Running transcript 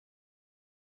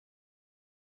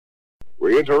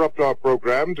We interrupt our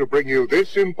program to bring you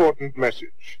this important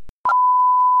message.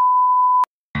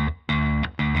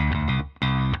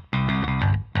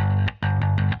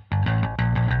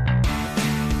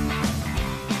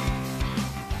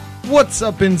 What's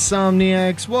up,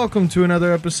 Insomniacs? Welcome to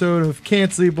another episode of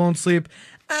Can't Sleep, Won't Sleep.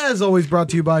 As always, brought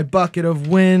to you by Bucket of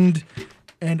Wind.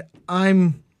 And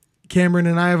I'm Cameron,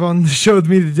 and I have on the show with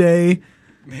me today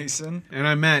Mason. And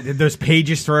I'm Matt. Did those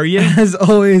pages throw you? As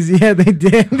always, yeah, they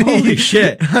did. Holy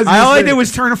shit. All I did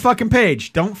was turn a fucking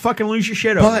page. Don't fucking lose your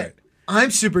shit over it. I'm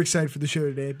super excited for the show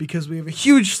today because we have a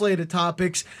huge slate of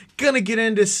topics. Gonna get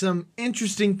into some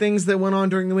interesting things that went on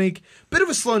during the week. Bit of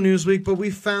a slow news week, but we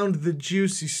found the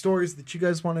juicy stories that you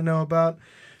guys want to know about.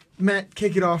 Matt,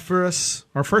 kick it off for us.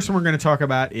 Our first one we're going to talk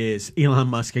about is Elon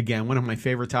Musk again, one of my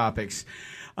favorite topics.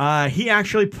 He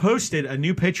actually posted a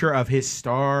new picture of his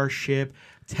Starship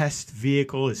test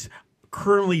vehicle is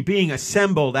currently being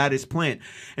assembled at his plant.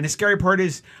 And the scary part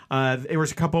is there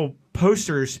was a couple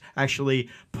posters actually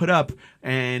put up,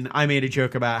 and I made a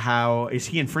joke about how is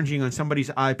he infringing on somebody's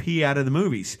IP out of the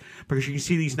movies, because you can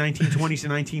see these 1920s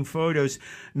and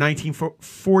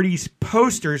 1940s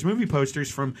posters, movie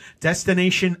posters from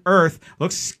Destination Earth.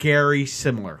 Looks scary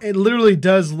similar. It literally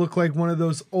does look like one of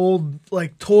those old,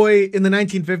 like, toy in the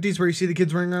 1950s where you see the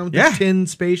kids running around with the tin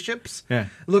spaceships. Yeah.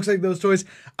 It looks like those toys.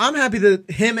 I'm happy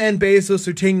that him and Bezos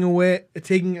are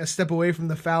taking a step away from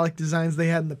the phallic designs they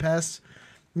had in the past.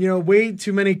 You know, way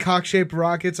too many cock-shaped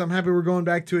rockets. I'm happy we're going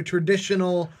back to a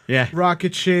traditional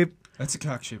rocket shape. That's a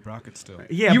cock-shaped rocket still.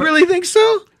 Yeah, you really think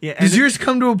so? Yeah. Does yours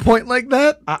come to a point like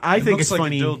that? I think it's like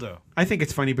funny. A dildo. I think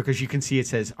it's funny because you can see it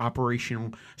says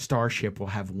Operational Starship will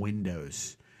have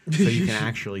windows, so you can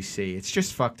actually see. It's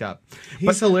just fucked up.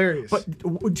 He's hilarious.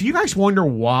 But do you guys wonder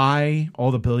why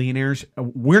all the billionaires?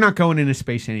 We're not going into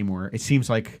space anymore. It seems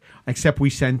like, except we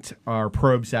sent our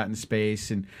probes out in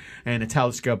space and a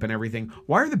telescope and everything.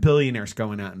 Why are the billionaires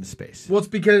going out into space? Well, it's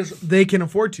because they can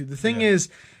afford to. The thing is,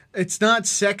 it's not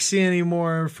sexy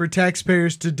anymore for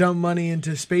taxpayers to dump money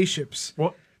into spaceships.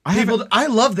 Well, I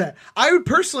love that. I would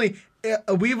personally,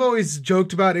 we've always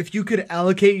joked about if you could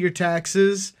allocate your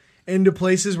taxes into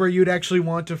places where you'd actually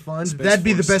want to fund, that'd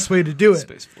be the best way to do it.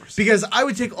 Space Force. Because I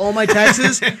would take all my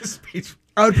taxes,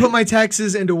 I would put my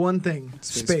taxes into one thing,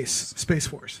 Space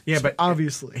Force. Yeah, but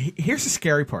obviously. Here's the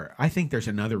scary part. I think there's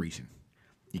another reason.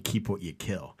 You keep what you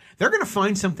kill. They're going to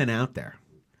find something out there.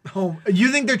 Oh, you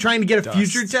think they're trying to get a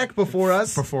future tech before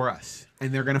us? Before us.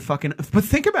 And they're going to fucking... But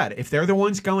think about it. If they're the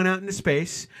ones going out into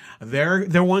space, they're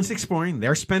the ones exploring,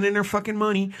 they're spending their fucking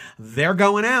money, they're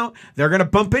going out, they're going to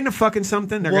bump into fucking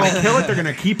something, they're going to kill it, they're going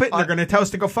to keep it, and they're going to tell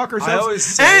us to go fuck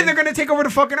ourselves, and they're going to take over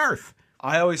the fucking Earth.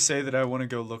 I always say that I want to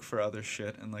go look for other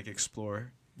shit and, like,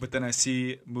 explore. But then I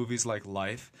see movies like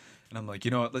Life, and I'm like, you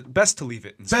know what? Best to leave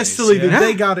it in space. Best to leave it.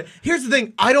 They got it. Here's the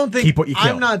thing. I don't think... Keep what you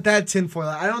kill. I'm not that tinfoil.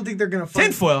 I don't think they're going to find...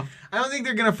 Tinfoil? I don't think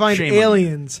they're going to find Shame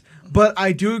aliens. But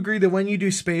I do agree that when you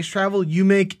do space travel, you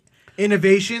make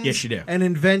innovations Yes, you do. and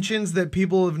inventions that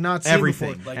people have not seen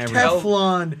Everything. before. Like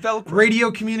Teflon, Velcro.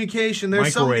 radio communication.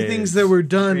 There's so many Microwaves, things that were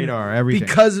done radar, everything.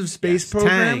 because of space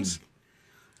programs. Tang.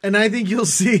 And I think you'll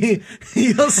see.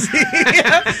 It's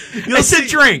a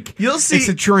drink. You'll see. It's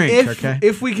a drink, okay?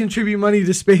 If we contribute money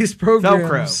to space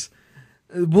programs,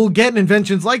 we'll get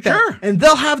inventions like that. Sure. And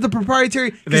they'll have the proprietary,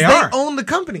 because they own the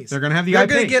companies. They're going to have the They're IP.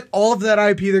 going to get all of that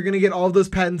IP. They're going to get all of those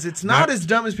patents. It's not as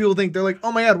dumb as people think. They're like,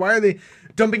 oh my God, why are they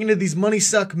dumping into these money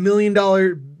suck $1 million,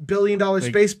 $billion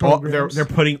space programs? They're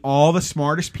putting all the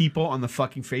smartest people on the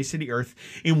fucking face of the earth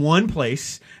in one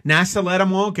place. NASA let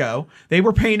them all go. They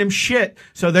were paying them shit,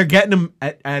 so they're getting them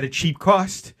at a cheap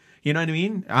cost. You know what I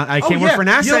mean? I can't work for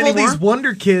NASA you have anymore. all these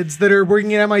wonder kids that are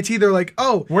working at MIT. They're like,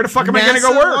 oh, where the fuck am I NASA going to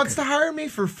go work? Wants to hire me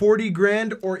for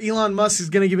 $40,000, or Elon Musk is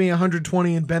going to give me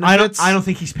 $120 in benefits. I don't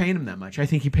think he's paying him that much. I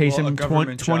think he pays him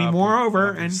 20 more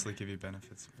over, and obviously give you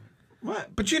benefits.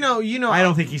 What? But you know. I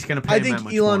don't think he's going to pay him that much. I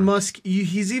think Elon Musk.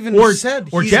 He's even said,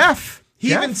 or Jeff.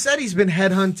 He even said he's been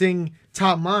headhunting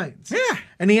top minds. Yeah.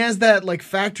 And he has that like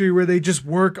factory where they just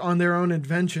work on their own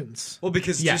inventions. Well,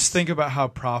 because just think about how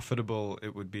profitable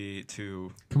it would be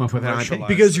to come up with an IP.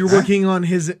 Because you're working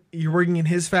in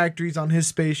his factories, on his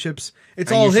spaceships.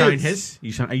 It's all his.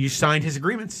 You signed his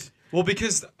agreements. Well,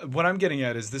 because what I'm getting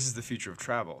at is this is the future of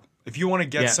travel. If you want to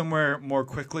get somewhere more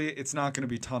quickly, it's not going to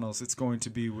be tunnels. It's going to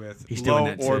be with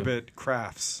low orbit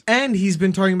crafts. And he's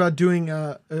been talking about doing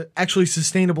actually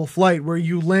sustainable flight where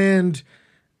you land,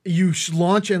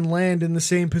 launch and land in the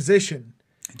same position.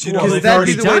 Do you know they've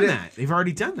already done that? They've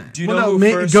already done that. Do you know who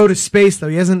first go to space though?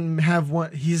 He hasn't had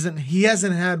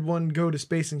one go to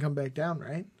space and come back down,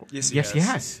 right? Yes, he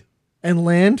has. And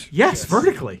land? Yes,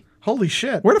 vertically. Holy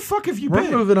shit! Where the fuck have you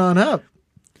been? We're moving on up.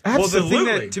 Absolutely. Well,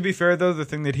 the thing that, to be fair though, the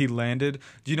thing that he landed,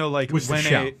 do you know, like Was the when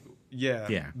shell.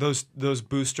 those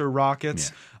booster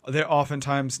rockets, they're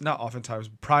oftentimes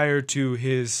prior to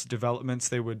his developments,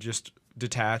 they would just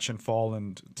detach and fall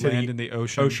and land in the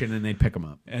ocean, and they'd pick them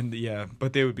up. And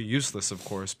but they would be useless, of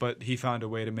course. But he found a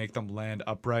way to make them land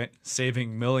upright,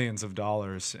 saving millions of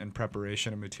dollars in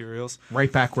preparation and materials.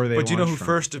 Right back where they. But do you know who from.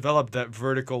 first developed that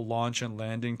vertical launch and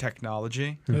landing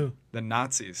technology? Who? The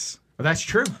Nazis. Well, that's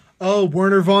true. Oh,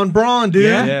 Werner von Braun, dude.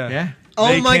 Yeah. Oh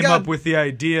They my came God. up with the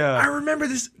idea I remember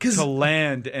this because to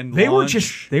land and They launch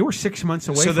were 6 months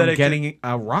away So that from it getting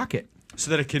a rocket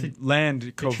so that it could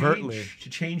land covertly. to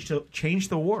change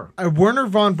the war. Werner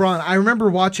von Braun. I remember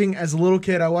watching as a little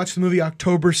kid. I watched the movie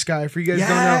October Sky. For you guys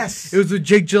Yes. don't know, it was with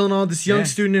Jake Gyllenhaal, this young Yeah.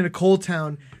 student in a coal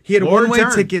town. He had a Laura one-way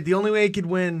Dern. ticket. The only way he could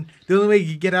win, the only way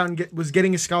he could get out and was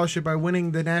getting a scholarship by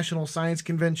winning the National Science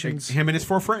Convention's Him and his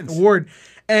 4 friends. award.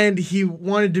 And he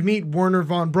wanted to meet Werner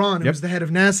von Braun, who Yep. was the head of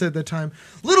NASA at the time.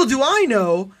 Little do I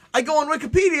know, I go on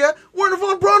Wikipedia, Werner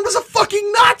von Braun was a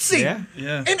fucking Nazi.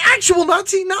 Yeah. An actual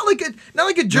Nazi, not like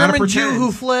a German Jew pretend.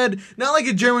 who fled, not like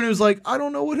a German who's like, I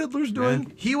don't know what Hitler's doing.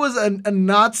 Yeah. He was a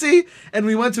Nazi, and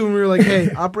we went to him and we were like,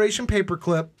 hey, Operation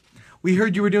Paperclip, we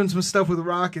heard you were doing some stuff with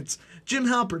rockets. Jim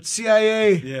Halpert,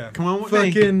 CIA. Yeah. Come on with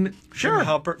me. Fucking Sure.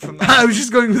 Halpert from the I was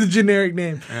just going with a generic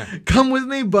name. Come with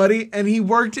me, buddy. And he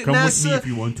worked at Come with NASA. me if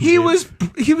you want to he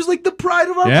live. was like the pride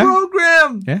of our Yeah?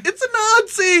 program. Yeah. It's a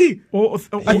Nazi. Well,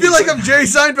 I feel like I'm Jerry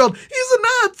Seinfeld. He's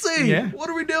a Nazi. Yeah.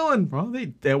 What are we doing? Well,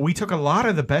 we took a lot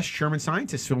of the best German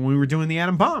scientists when we were doing the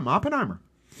atom bomb. Oppenheimer.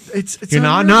 It's You're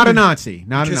not a Nazi.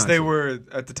 Not a because Nazi. they were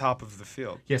at the top of the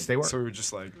field. Yes, they were. So we were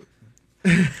just like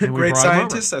And we great brought 'em over.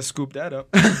 scientists. I scooped that up.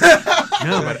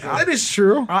 No, but That is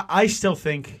true. I still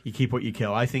think you keep what you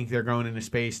kill. I think they're going into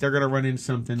space. They're going to run into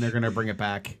something. They're going to bring it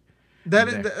back.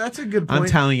 That's a good point. I'm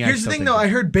telling you, I Here's the still thing, think though. that. I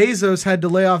heard Bezos had to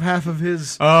lay off half of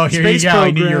his Oh, here space you go. program.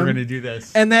 I knew you were going to do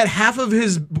this. And that half of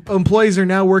his employees are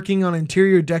now working on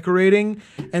interior decorating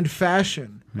and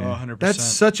fashion. Oh, 100%. That's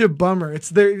such a bummer. It's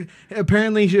there.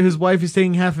 Apparently, his wife is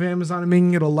taking half of Amazon and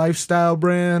making it a lifestyle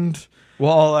brand.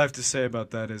 Well, all I have to say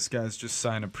about that is, guys, just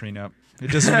sign a prenup. It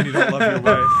doesn't mean you don't love your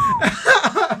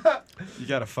wife. You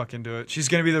gotta fucking do it. She's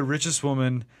gonna be the richest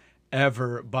woman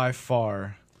ever by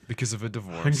far because of a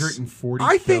divorce. 140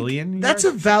 I billion. think that's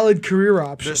a valid career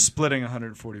option. They're splitting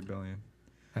 140 billion.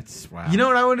 That's wow. You know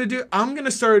what I want to do? I'm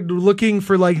gonna start looking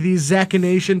for like these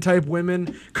Zachanation type women,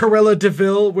 Corella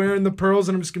Deville wearing the pearls,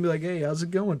 and I'm just gonna be like, "Hey, how's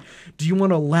it going? Do you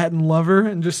want a Latin lover?"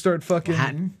 And just start fucking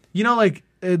Latin? You know, like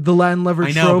the Latin lover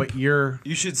I know, trope. but you're.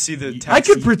 You should see the text. I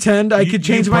could pretend I could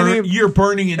change my name. You're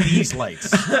burning in these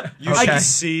lights. You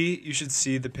should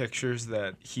see the pictures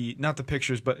that not the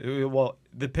pictures, but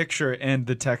the picture and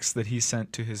the text that he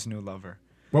sent to his new lover.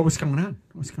 What was going on?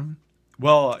 What's going on?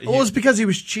 Well, It's because he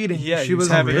was cheating. yeah, she he was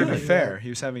wasn't having an really. affair. He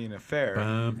was having an affair.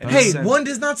 And he Hey, sent- one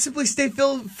does not simply stay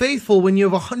faithful when you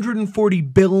have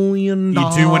 $140 billion. You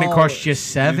do when it costs you you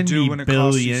 70 do when it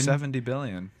costs you billion. 70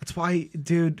 billion. That's why,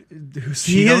 dude.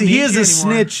 She don't He need is you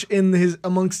a anymore. snitch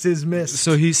amongst his mist.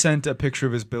 So he sent a picture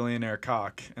of his billionaire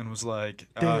cock and was like,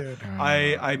 Dude.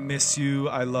 I miss you.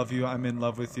 I love you. I'm in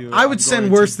love with you. I would I'm send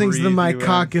going worse to things than breathe my you in."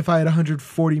 cock if I had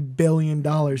 $140 billion.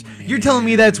 You're telling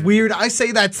me that's weird? I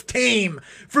say that's tame.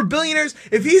 For billionaires,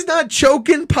 if he's not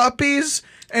choking puppies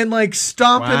and like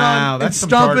stomping Wow, on that's some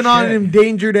dark shit.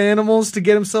 endangered animals to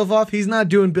get himself off, he's not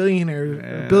doing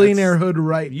billionairehood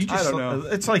right. You just, I don't know.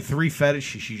 It's like 3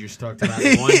 fetishes you just talked about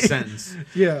in one sentence.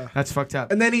 Yeah. That's fucked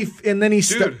up. And then Dude.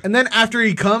 and then after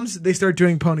he comes, they start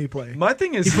doing pony play. My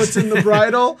thing is, He puts in the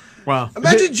bridle. Wow.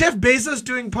 Imagine Jeff Bezos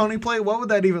doing pony play. What would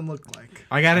that even look like?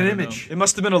 I got an I don't know. image. It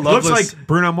must have been a Looks loveless. like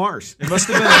Bruno Mars. It must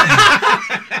have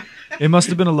been. It must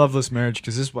have been a loveless marriage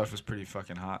because his wife was pretty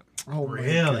fucking hot. Oh my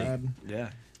Really? god! Yeah.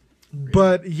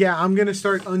 But yeah, I'm gonna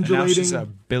start And now she's a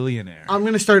undulating. billionaire. I'm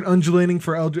gonna start undulating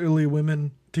for elderly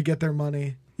women to get their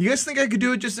money. You guys think I could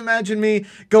do it? Just imagine me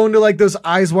going to like those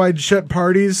eyes wide shut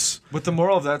parties. But the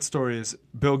moral of that story is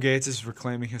Bill Gates is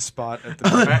reclaiming his spot at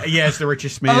the. Yeah, it's the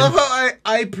richest I man. love how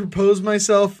I propose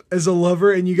myself as a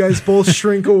lover and you guys both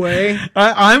shrink away.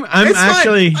 I'm It's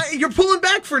actually. fine. You're pulling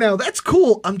back for now. That's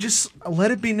cool. I'm just let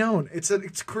it be known. It's a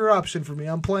career option for me.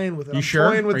 I'm playing with it. You I'm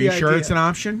sure? toying with Are the you sure idea. it's an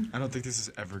option? I don't think this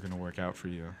is ever going to work out for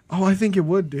you. Oh, I think it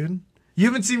would, dude. You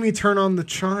haven't seen me turn on the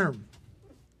charm.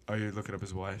 Are you looking up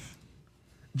his wife?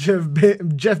 Jeff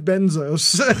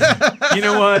Bezos. You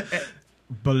know what?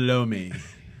 Below me.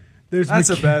 There's That's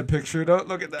a Mc- bad picture. Don't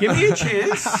look at that. Give me a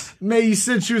chance. May, you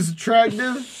said she was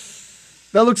attractive.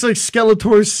 That looks like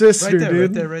Skeletor's sister, right there, dude.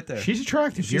 right there, right there. She's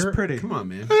attractive. She's pretty. Come on,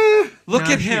 man. Look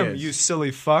Nah, at she him, is. you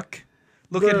silly fuck.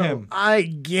 Look Bro, at him. I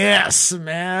guess,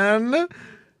 man.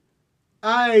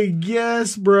 I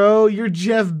guess, bro, you're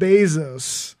Jeff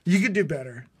Bezos. You could do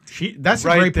better. That's a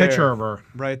Right great there. picture of her.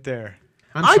 Right there.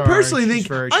 I sorry, personally she's think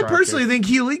very I attractive. personally think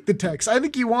he leaked the text. I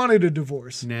think he wanted a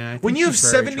divorce. Nah, I think when you have she's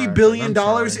very $70 attractive. billion,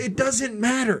 I'm sorry. it doesn't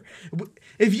matter.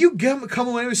 If you come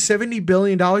away with $70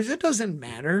 billion, it doesn't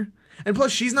matter. And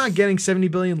plus, she's not getting $70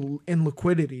 billion in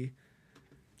liquidity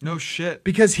No shit.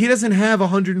 because he doesn't have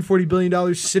 $140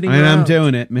 billion sitting And around. I'm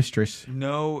doing it, mistress.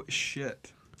 No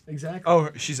shit. Exactly. Oh,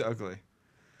 she's ugly.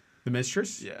 The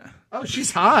mistress? Yeah. Oh,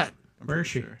 she's hot. Where is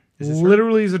she? Sure. Is this her?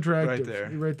 Literally is attractive. Right there.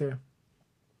 Right there.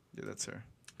 Yeah, that's her.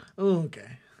 Oh,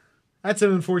 okay. That's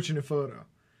an unfortunate photo.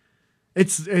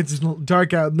 It's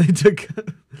dark out and they took...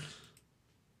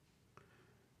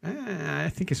 I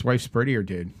think his wife's prettier,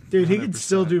 dude. Dude, he could 100%.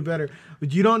 still do better.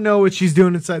 But you don't know what she's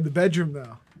doing inside the bedroom,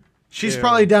 though. She's Ew.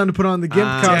 probably down to put on the gimp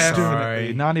Ah, costume.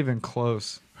 Sorry. Not even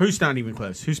close. Who's not even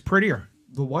close? Who's prettier?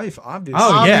 The wife, obviously.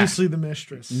 Oh, yeah. Obviously the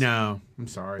mistress. No, I'm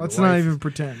sorry. Let's the not wife. even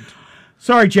pretend.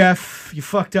 Sorry, Jeff. You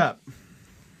fucked up.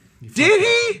 Did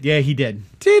he? Yeah, he did.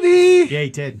 Did he? Yeah, he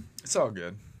did. It's all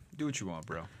good. Do what you want,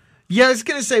 bro. Yeah, I was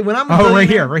going to say, when I'm a Oh, right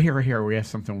billionaire, here. We have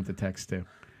something with the text, too.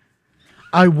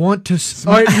 I want to...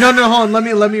 All right, no, hold on. Let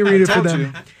me read it for Told them.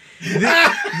 you. These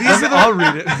are the... I'll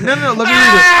read it. No, let me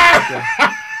read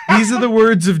it. These are the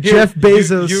words of Jeff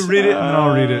Bezos. You read it, and then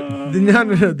I'll read it.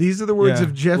 No. These are the words Yeah,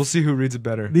 of Jeff... We'll see who reads it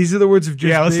better. These are the words of Jeff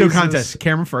Bezos. Yeah, let's do a contest.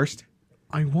 Cameron first.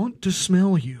 I want to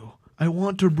smell you. I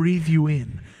want to breathe you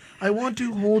in. I want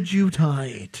to hold you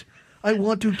tight. I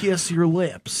want to kiss your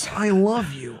lips. I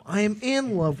love you. I am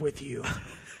in love with you.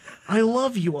 I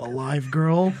love you, alive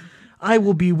girl. I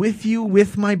will be with you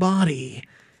with my body.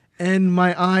 And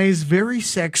my eyes very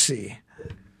sexy.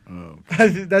 Oh.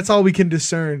 That's all we can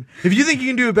discern. If you think you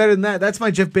can do it better than that, that's my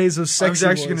Jeff Bezos sexy I was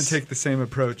actually going voice. to take the same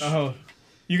approach. Oh,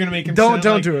 you're gonna make him. Don't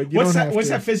sound like, do it. You what's don't that? have What's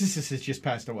to. that physicist that just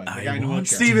passed away? The guy in the wheelchair.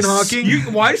 Stephen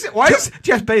Hawking. Why does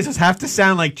Jeff Bezos have to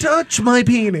sound like? Touch my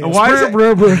penis. Why does it?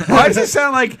 Brr, brr, brr. Why does it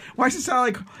sound like? Why does it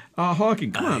sound like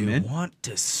Hawking? Come on, man. want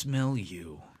to smell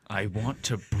you. I want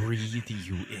to breathe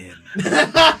you in.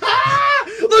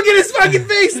 Look at his fucking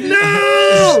face.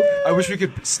 No! I wish we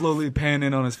could slowly pan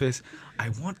in on his face. I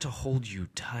want to hold you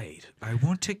tight. I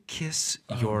want to kiss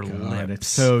your God, lips. it's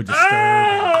so disturbing.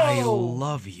 I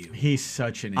love you. He's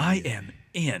such an. I idiot. am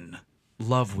in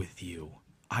love with you.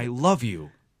 I love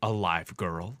you, alive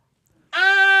girl.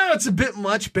 Ah, it's a bit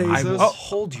much, Bezos. I will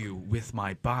hold you with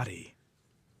my body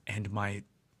and my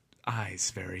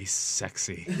eyes very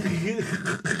sexy.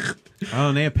 Oh,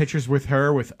 and they have pictures with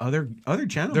her with other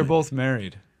gentlemen. They're both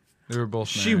married. They were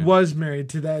both married. She was married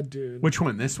to that dude. Which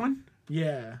one? This one?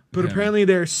 Yeah, but Yeah. apparently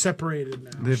they're separated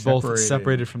now. They've both separated.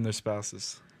 separated from their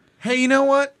spouses. Hey, you know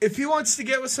what? If he wants to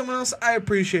get with someone else, I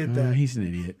appreciate that. He's an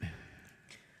idiot.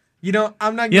 You know,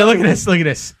 I'm not. Yeah, gonna- look at this. Look at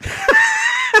this.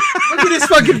 Look at his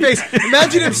fucking face.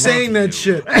 Imagine him saying that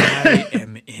shit. I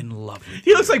am in love with He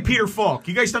you. looks like Peter Falk.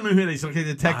 You guys don't know who he is. Like a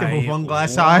detective I with one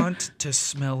glass eye. want to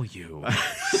smell you.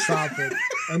 Stop it.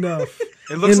 Enough.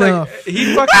 It looks Enough. like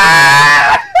he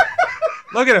fucking.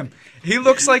 Look at him. He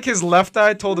looks like his left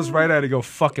eye told his right eye to go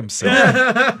fuck himself.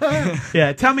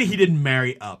 Yeah, tell me he didn't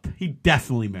marry up. He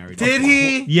definitely married up. Did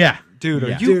he? Yeah. Dude,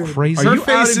 Yeah. are you Dude, crazy? Are Her you out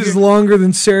face of is your- longer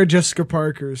than Sarah Jessica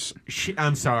Parker's.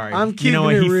 I'm sorry. I'm You know keeping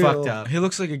what? it He real. fucked up. He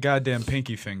looks like a goddamn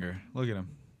pinky finger. Look at him.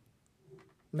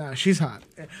 Nah, she's hot.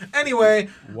 Anyway,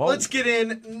 Whoa. let's get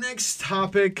in. Next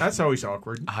topic. That's always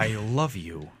awkward. I love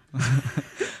you.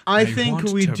 I think want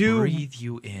we to do. breathe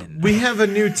you in. We have a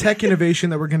new tech innovation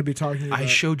that we're going to be talking about. I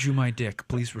showed you my dick.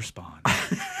 Please respond.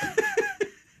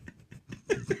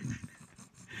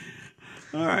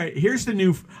 All right, here's a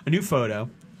new photo.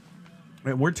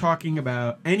 And we're talking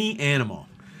about any animal.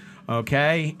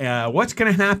 Okay, what's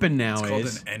going to happen now It's called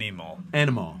is an animal.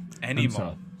 animal. I'm sorry.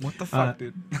 Animal. What the fuck,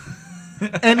 dude?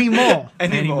 Animal.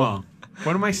 Animal.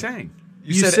 What am I saying?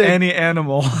 You You said, said- any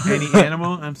animal. Any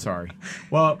animal? I'm sorry.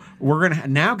 Well, we're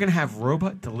gonna have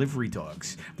robot delivery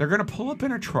dogs. They're gonna pull up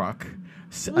in a truck,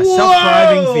 a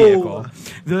self-driving vehicle.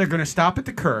 They're gonna stop at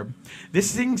the curb.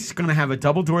 This thing's gonna have a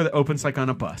double door that opens like on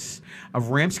a bus. A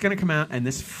ramp's gonna come out, and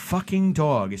this fucking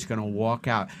dog is gonna walk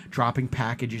out, dropping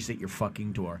packages at your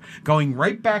fucking door, going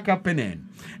right back up and in,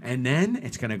 and then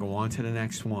it's gonna go on to the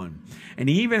next one. And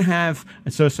they even have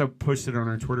so posted on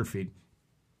our Twitter feed.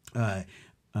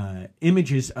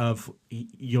 Images of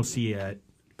you'll see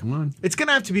Come on. It's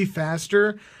gonna have to be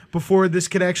faster before this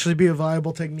could actually be a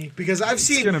viable technique, because I've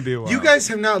seen gonna be a while. you guys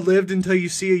have not lived until you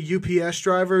see a UPS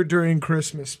driver during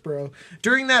Christmas, bro.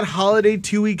 During that holiday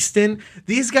 2-week stint,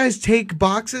 these guys take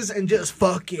boxes and just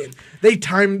fucking they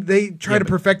try to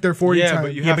perfect their 40 Yeah, time.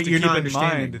 but you Yeah, have but to you're keep not in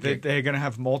understanding. mind that they're going to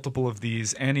have multiple of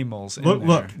these animals in Look, there.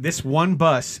 look, this one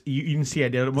bus, you can see I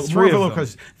did more Three of a of look them.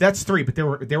 because that's 3, but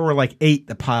there were like 8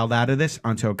 that piled out of this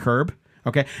onto a curb.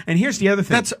 Okay, and here's the other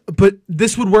thing. But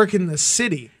this would work in the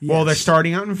city. Well, they're Yes.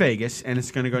 starting out in Vegas, and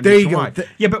it's going to go There you nationwide. go.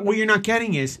 Yeah, but what you're not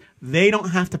getting is they don't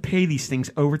have to pay these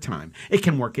things overtime. It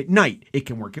can work at night. It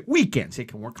can work at weekends. It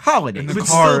can work holidays. It would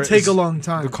still take a long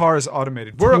time. The car is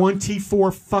automated. We're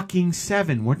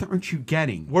 24-7. What aren't you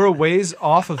getting? we're a ways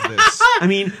off of this. I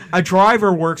mean, a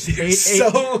driver works You're you're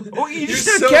just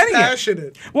not so getting passionate.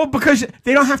 it. Well, because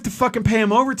they don't have to fucking pay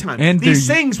him overtime. And these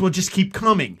they're- things will just keep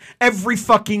coming every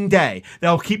fucking day.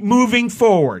 They'll keep moving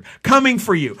forward, coming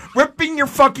for you, ripping your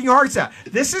fucking hearts out.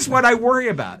 This is what I worry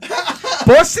about.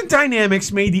 Boston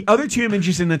Dynamics made the other 2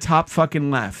 images in the top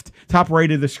fucking left, top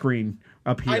right of the screen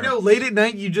up here. I know. Late at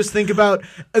night, you just think about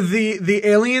the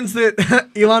aliens that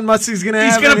Elon Musk is going to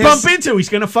have. He's going in to his- bump into. He's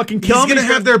going to fucking kill He's him. going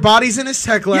to have their bodies in his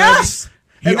tech labs. Yes.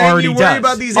 He And then already you worry does.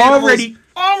 about these animals.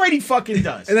 Already fucking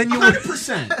does. And then you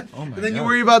 100%. Oh my And then you God.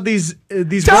 worry about these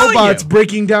Telling robots you.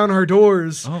 breaking down our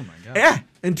doors. Oh my god. Yeah.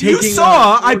 And you taking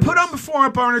saw, our I put on before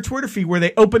up on our Twitter feed where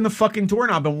they open the fucking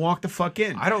doorknob and walk the fuck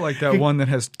in. I don't like that one that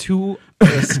has two.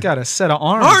 It's got a set of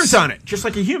arms. Arms on it, just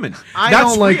like a human. I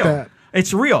That's don't like real. that.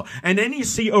 It's real. And then you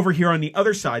see over here on the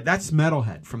other side, that's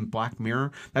Metalhead from Black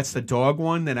Mirror. That's the dog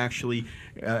one that actually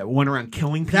went around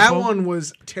killing people. That one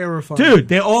was terrifying. Dude,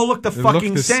 they all look the look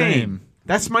fucking the same. same.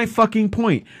 That's my fucking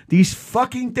point. These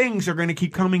fucking things are going to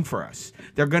keep coming for us.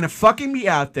 They're going to fucking be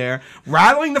out there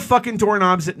rattling the fucking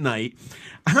doorknobs at night.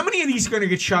 How many of these are going to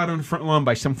get shot on the front lawn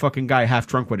by some fucking guy half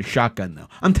drunk with a shotgun, though?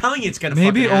 I'm telling you it's going to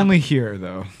Maybe fucking only happen. here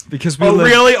though, because we Oh, live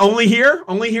really? Only here?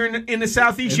 Only here in the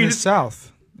Southeast? in You the just-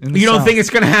 south. In the You don't south. think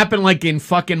it's going to happen like in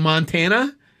fucking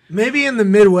Montana? Maybe in the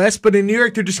Midwest, but in New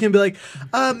York, they're just going to be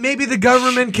like, maybe the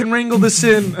government can wrangle this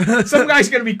in. Some guy's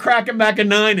going to be cracking back a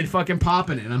 9 and fucking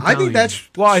popping it. I think that's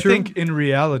Well, I true. think in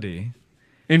reality,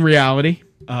 in reality.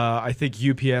 I think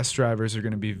UPS drivers are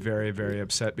going to be very, very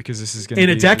upset because this is going to In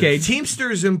be a decade.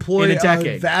 Teamsters employ In a a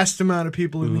decade. vast amount of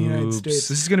people in the United Oops. States,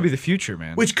 This is going to be the future,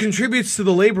 man. which contributes to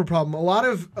the labor problem. A lot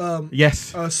of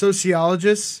Yes.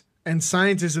 sociologists and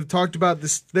scientists have talked about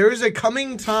this. There is a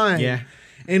coming time Yeah.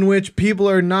 in which people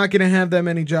are not going to have that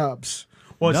many jobs.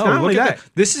 Well, it's no, not look only at that.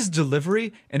 This is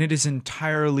delivery, and it is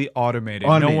entirely automated.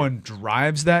 Automated. No one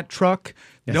drives that truck.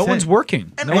 That's no it. one's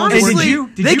working. And no one's honestly,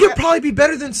 working. did they you- could probably be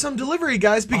better than some delivery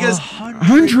guys because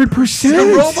 100%.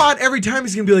 the robot every time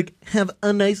is going to be like, "Have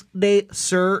a nice day,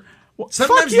 sir."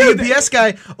 Sometimes fuck you. the UPS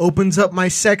guy opens up my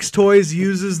sex toys,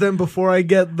 uses them before I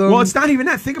get them. Well, it's not even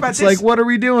that. Think about It's this. like, what are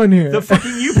we doing here? The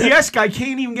fucking UPS guy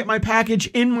can't even get my package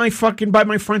in my fucking by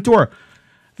my front door.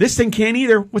 This thing can't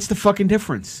either. What's the fucking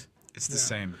difference? It's the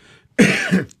same. All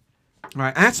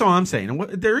right, that's all I'm saying. And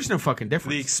there is no fucking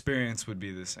difference. The experience would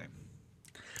be the same.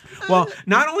 Well,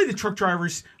 not only the truck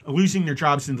drivers losing their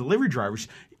jobs and delivery drivers,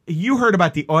 you heard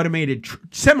about the automated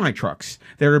semi trucks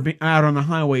that are out on the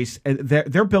highways.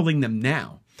 They're building them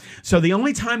now. So the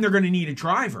only time they're going to need a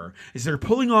driver is they're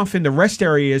pulling off into rest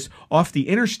areas off the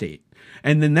interstate.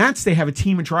 And then they have a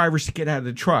team of drivers to get out of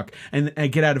the truck and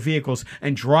get out of vehicles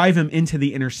and drive them into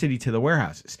the inner city to the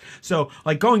warehouses. So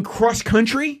like going cross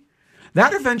country,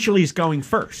 that eventually is going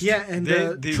first. yeah, and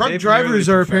They've truck nearly drivers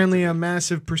are perfected apparently a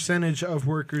massive percentage of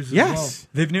workers as well. Yes.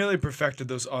 They've nearly perfected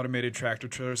those automated tractor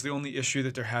trailers. The only issue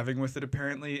that they're having with it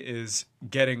apparently is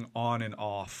getting on and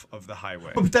off of the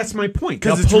highway. But that's my point.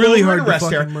 'Cause They'll it's pull really over hard at a to rest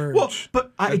fucking area. merge. Well,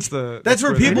 but That's where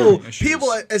they're people having issues.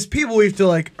 as people we have to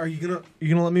like, are you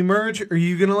gonna let me merge? Are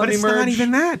you gonna let But me it's merge? not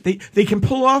even that. They can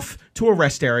pull off to a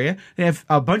rest area. They have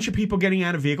a bunch of people getting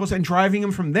out of vehicles and driving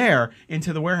them from there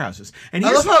into the warehouses. And I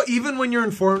here's love how even when you're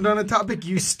informed on a topic,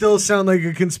 you still sound like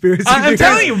a conspiracy. I'm theorist.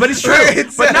 telling you, but it's true. Right?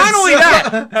 But not only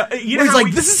that, you know He's how like,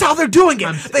 we- this is how they're doing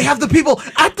it. They have the people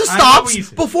at the I know what stops you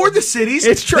said. before the cities.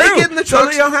 It's true. They get in the So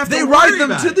trucks. they don't have to they worry ride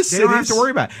them about to it. the They cities. don't have to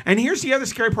worry about it. And here's the other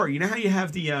scary part. You know how you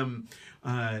have the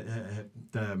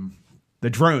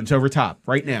drones over top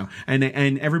right now, and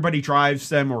everybody drives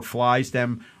them or flies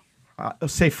them.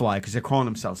 Say fly because they're calling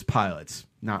themselves pilots,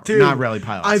 not really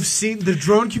pilots. I've seen the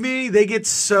drone community. They get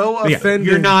so Yeah, offended.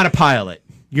 you're not a pilot.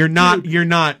 You're not. Dude, you're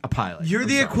not a pilot. You're I'm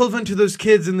the sorry. equivalent to those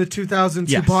kids in the 2000s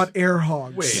Yes. who bought air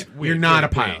hogs. Wait, You're not a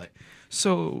wait. pilot.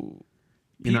 So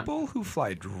People who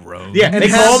fly drones. Yeah, And they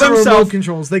have call the remote themselves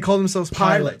controls. They call themselves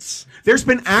pilots. pilots. There's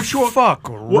been actual Fuck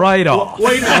right off.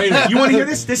 Wait a minute. You want to hear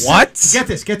this? What? Get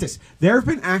this. Get this. There have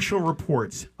been actual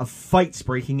reports of fights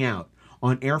breaking out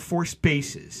on Air Force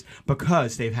bases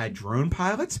because they've had drone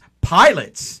pilots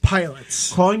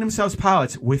calling themselves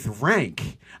pilots with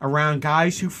rank around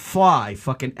guys who fly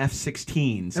fucking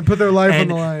F-16s And put their life on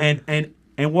the line.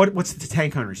 And what's the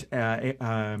tank hunters?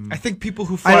 I think people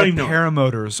who I fly don't even know.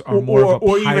 paramotors are more of a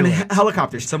or pilot. even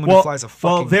helicopters. Someone who flies a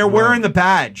fucking Well, they're drone. wearing the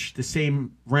badge, the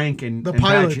same rank and The and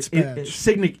pilot's badge.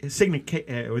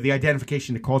 or the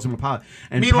identification that calls them a pilot.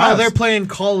 And Meanwhile, pilots- they're playing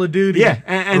Call of Duty. yeah,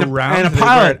 and Around a they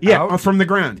pilot, get yeah, out? from the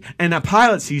ground, and a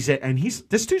pilot sees it, and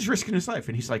this dude's risking his life,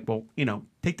 and he's like, well,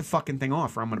 take the fucking thing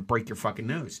off, or I'm going to break your fucking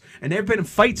nose. And there have been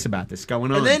fights about this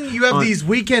going on. And then you have these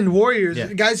weekend warriors,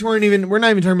 Yeah. guys who we're not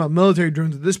even talking about military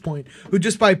drones at this point, who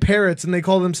just buy parrots and they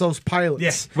call themselves pilots.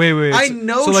 Yes. Wait. I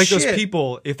know So like shit. those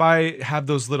people, if I have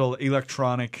those little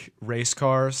electronic race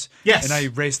cars, Yes. and I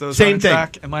race those Same on thing.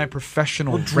 track, am I a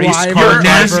professional race driver. car You're a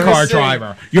Driver. NASCAR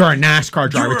driver. You're a NASCAR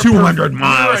driver. You're a 200 You're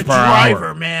miles a per driver,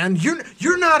 hour. man.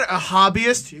 You're not a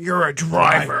hobbyist. You're a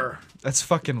driver. That's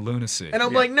fucking lunacy. And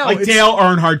I'm like, no. Like it's- Dale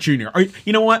Earnhardt Jr.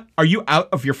 You know what? Are you out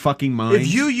of your fucking mind?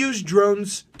 If you use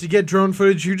drones to get drone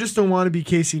footage, you just don't want to be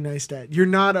Casey Neistat. You're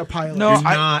not a pilot. no, You're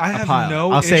not I a have pilot.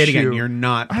 no I'll say it again. issue- You're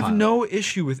not a I have pilot. no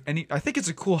issue with any. I think it's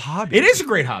a cool hobby. It is a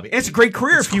great hobby. It's a great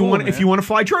career It's if you cool, want. man. If you want to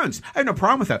fly drones, I have no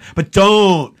problem with that. But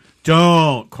don't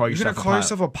call You're yourself. gonna call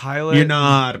yourself a pilot? You're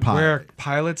not a pilot. Wear a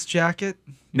pilot's jacket?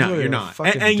 No, You're you're a not.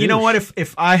 fucking And you know douche. what?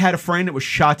 If I had a friend that was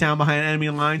shot down behind enemy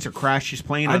lines or crashed his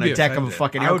plane I'd on be a deck of a offended.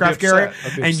 fucking I would be aircraft carrier, upset.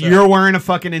 I'd be and upset. you're wearing a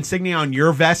fucking insignia on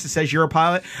your vest that says you're a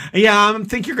pilot, yeah, I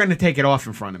think you're going to take it off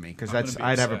in front of me because gonna be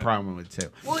I'd have a upset. problem with it too.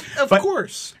 Well, of But-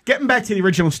 course. Getting back to the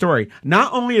original story,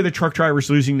 not only are the truck drivers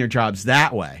losing their jobs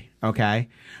that way, okay,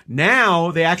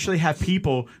 now they actually have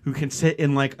people who can sit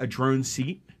in like a drone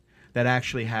seat that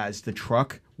actually has the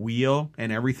truck wheel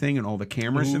and everything and all the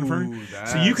cameras in front.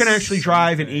 So you can that's actually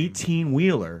drive an something.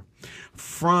 18-wheeler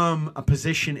from a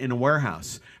position in a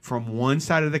warehouse from one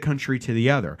side of the country to the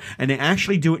other. And they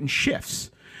actually do it in shifts.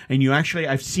 And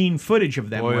I've seen footage of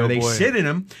them Boy, where oh they boy. sit in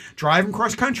them, drive them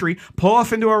cross country, pull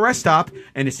off into a rest stop,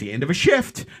 and it's the end of a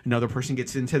shift. Another person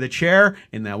gets into the chair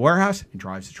in that warehouse and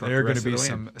drives the truck. There are going going to to be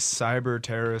some cyber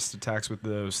terrorist attacks with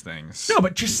those things. No,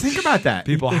 but just think about that.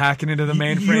 People hacking into the you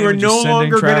mainframe are and no just sending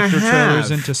longer gonna tractor trailers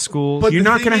have- into schools. But You're the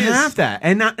not going to thing is- have that,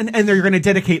 and they're going to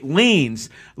dedicate lanes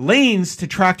to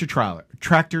tractor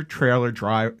trailer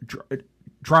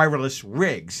driverless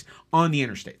rigs on the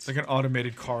interstates. it's like an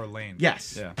automated car lane.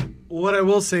 Yes. Yeah. What I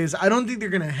will say is, I don't think they're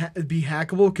gonna be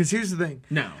hackable. Because here's the thing: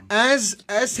 No. as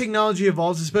technology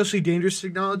evolves, especially dangerous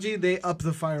technology, they up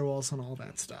the firewalls on all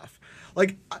that stuff.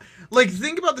 Like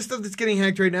think about the stuff that's getting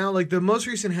hacked right now. Like the most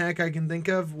recent hack I can think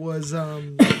of was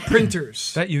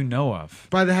printers That you know of.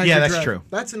 by the hacker. Yeah, that's Drive. true.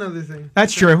 That's another thing.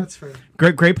 That's true. That's fair.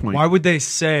 Great point. Why would they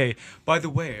say, by the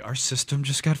way, our system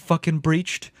just got fucking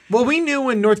breached? Well, we knew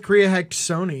when North Korea hacked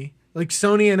Sony. Like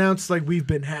Sony announced, like we've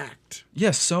been hacked.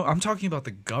 Yes, so I'm talking about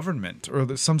the government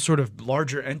or some sort of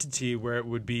larger entity where it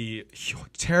would be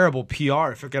terrible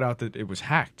PR if it got out that it was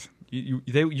hacked.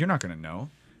 You're not going to know.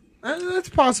 That's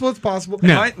possible. It's possible.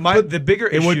 No. The bigger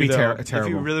it issue, would be though, terrible. if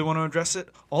you really want to address it,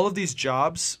 all of these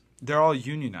jobs, they're all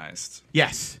unionized.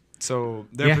 Yes. So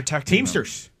they're protecting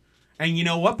Teamsters. And you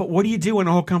know what? But what do you do when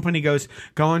a whole company goes,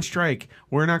 go on strike?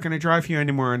 We're not going to drive you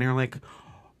anymore. And they're like,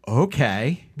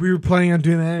 okay. We were planning on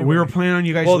doing that. Anyway. We were planning on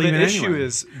you guys Well, the leaving issue anyway.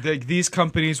 is that these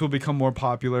companies will become more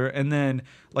popular, and then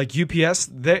like UPS,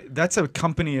 that's a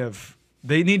company of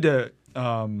they need to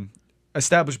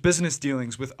establish business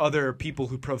dealings with other people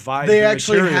who provide. They the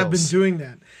actually have been materials. doing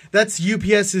that. That's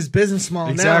UPS's business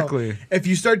model Exactly. now. If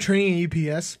you start training at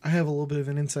UPS, I have a little bit of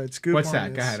an inside scoop. What's on that?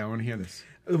 this. Go ahead. I want to hear this.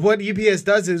 What UPS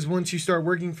does is once you start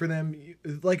working for them,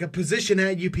 like a position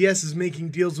at UPS is making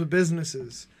deals with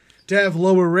businesses to have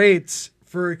lower rates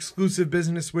for exclusive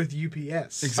business with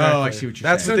UPS. Exactly. Oh, I see what you're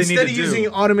That's saying. what So they need instead to of do. using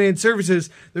automated services,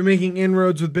 they're making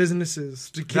inroads with businesses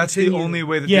to continue. That's the only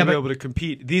way that Yeah, they'll be but- able to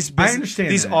compete. These I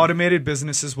understand these that. automated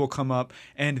businesses will come up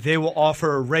and they will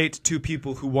offer a rate to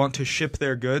people who want to ship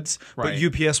their goods, Right. but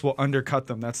UPS will undercut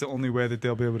them. That's the only way that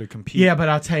they'll be able to compete. Yeah, but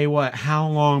I'll tell you what. How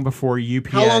long before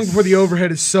UPS? How long before the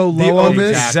overhead is so The- low on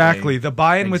this? exactly. The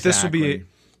buy-in with this will be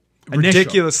Initial.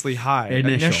 ridiculously high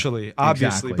Initial. initially,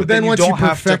 obviously. Exactly. But then you once don't you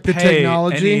have to perfect the pay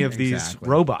technology- any of these Exactly.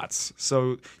 robots,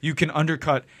 so you can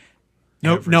undercut.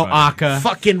 No everybody. ACA.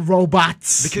 Fucking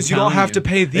robots. Because you don't have to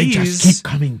pay They these. just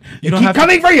keep coming. They don't keep have to-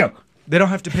 coming for you. they don't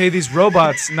have to pay these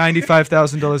robots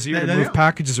 $95,000 a year to They move don't.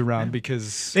 packages around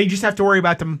because They just have to worry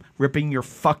about them ripping your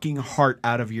fucking heart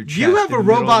out of your chest. You have in a the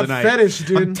middle of robot the night. fetish,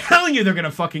 dude. I'm telling you, they're gonna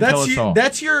fucking kill us all.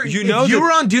 That's your. You if know you that-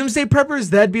 were on Doomsday Preppers,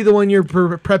 that'd be the one you're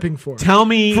prepping for. Tell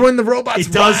me For when the robots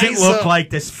it doesn't rise look up. like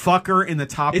this fucker in the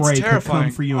top it's right could terrifying.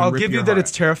 come for you and I'll rip give your you that heart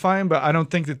it's terrifying, but I don't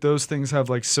think that those things have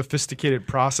like sophisticated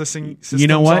processing systems You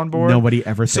know what? on board. Nobody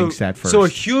ever thinks that first. So a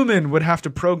human would have to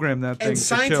program that thing And to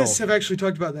scientists kill. have actually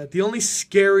talked about that. The only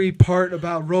scary part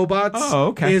about robots Oh,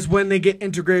 okay. is when they get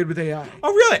integrated with AI.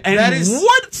 Oh, really? And That is-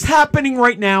 what's happening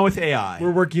right now with AI?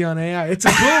 We're working on AI. It's a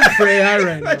boom for AI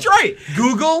right now. That's right.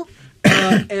 Google,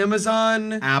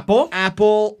 Amazon, Apple.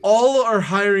 Apple, all are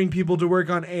hiring people to work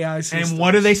on AI systems. And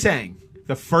what are they saying?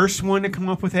 The first one to come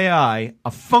up with AI,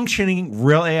 a functioning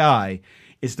real AI,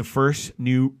 is the first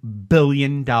new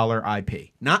billion-dollar IP.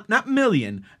 Not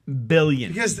million,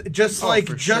 billion. Because just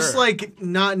for sure. like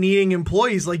not needing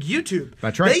employees like YouTube.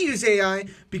 That's right. They use AI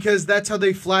because that's how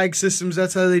they flag systems,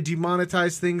 that's how they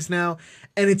demonetize things now.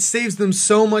 And it saves them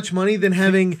so much money than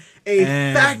having a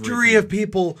factory of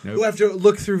people who have to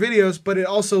look through videos, but it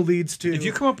also leads to If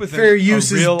you come up with fair a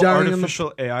use real is dying on the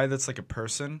artificial AI that's like a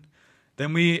person,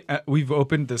 then we've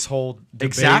opened this whole debate.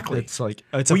 Exactly. It's like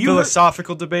it's Well, a you heard-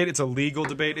 philosophical debate. It's a legal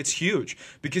debate. It's huge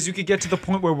because you could get to the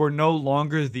point where we're no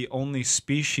longer the only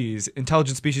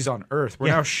intelligent species on Earth. We're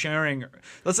Yeah. now sharing.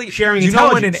 Let's like Sharing You know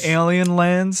when an intelligence. alien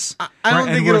lands, I don't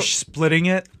and think we're it'll- splitting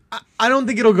it. I don't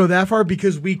think it'll go that far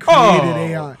because we created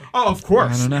AI. Oh, of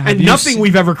course. I don't know. Have And you nothing seen-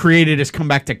 we've ever created has come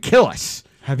back to kill us.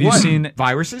 Have you What? seen?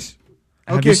 Viruses?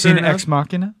 Have Okay, you seen fair enough. Ex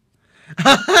Machina?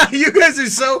 You guys are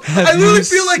so. I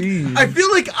literally you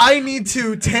feel like I need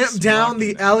to tamp down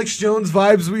the Alex Jones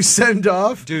vibes we send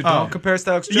off. Dude, Oh. don't compare us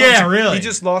to Alex Jones. Yeah, really. He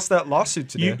just lost that lawsuit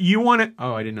today. You want to?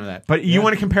 Oh, I didn't know that. But you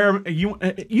want to compare? You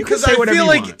can Because say I whatever feel you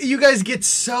like want. you guys get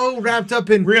so wrapped up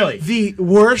in Really? the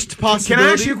worst Can possibility.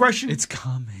 I ask you a question? it's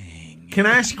coming. Can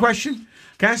I ask you a question?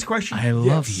 Can I ask a question? I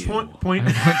love Yes. you. Point.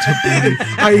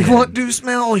 I want to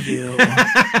smell you.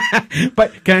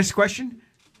 But can I ask a question?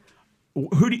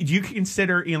 Who do you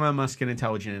consider Elon Musk an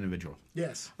intelligent individual?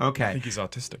 Yes. I Okay. think he's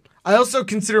autistic. I also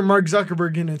consider Mark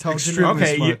Zuckerberg an intelligent. Extremely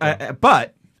Okay. smart,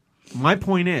 But my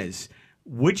point is,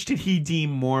 which did he deem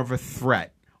more of a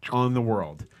threat on the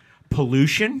world?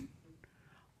 Pollution,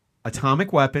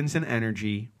 atomic weapons and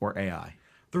energy, or AI?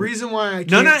 The reason why I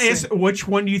No, can't it's say- which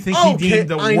one do you think Oh, he deemed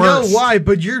the I worst? know why,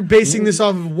 but you're basing this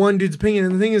off of one dude's opinion.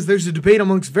 And the thing is, there's a debate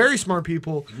amongst very smart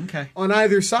people Okay. on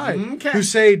either side Okay. who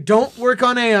say, don't work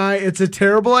on AI, it's a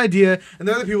terrible idea. And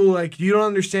the other people are like, you don't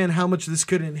understand how much this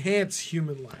could enhance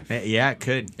human life. Yeah, it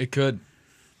could. It could.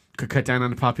 Could cut down on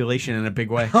the population in a big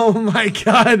way. Oh my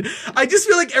God. I just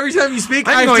feel like every time you speak,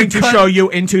 I I'm have going to cut- show you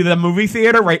into the movie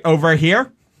theater right over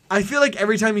here. I feel like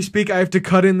every time you speak, I have to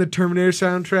cut in the Terminator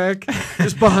soundtrack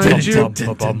just behind you.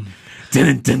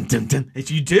 Dun, dun, dun, dun. It's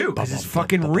you do. 'Cause it's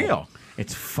fucking real.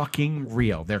 It's fucking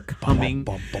real. They're coming.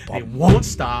 They won't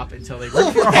stop until they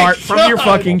rip your heart from your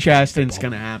fucking chest, and it's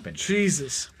gonna happen.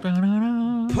 Jesus.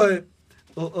 But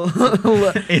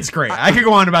It's great. I could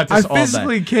go on about I this all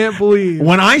physically day. can't believe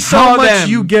When I saw how much them,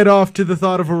 you get off to the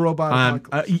thought of a robot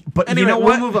apocalypse. but Anyway, you know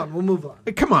what? We'll move on.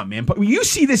 Come on, man. But when you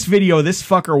see this video, of this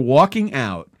fucker walking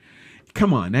out.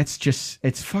 Come on, that's just,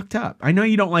 it's fucked up. I know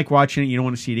you don't like watching it, you don't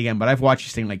want to see it again, but I've watched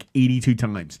this thing like 82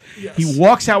 times. Yes. He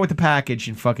walks out with the package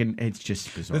and fucking, it's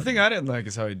just bizarre. The thing I didn't like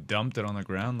is how he dumped it on the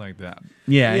ground like that.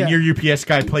 Yeah, Yeah. and your UPS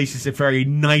guy places it very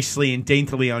nicely and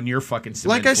daintily on your fucking cement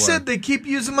Like I floor. said, they keep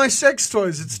using my sex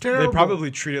toys. It's terrible. They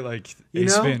probably treat it like You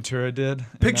Ace know? Ventura did. in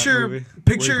Picture- that movie,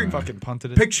 picture- where he fucking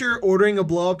punted it. Picture ordering a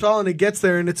blow up doll and it gets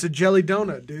there and it's a jelly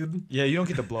donut, dude. Yeah, you don't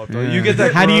get the blow up though. You get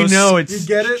that. How do you gross- know it's You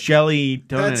get it? jelly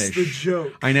donut? That's the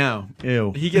joke. I know.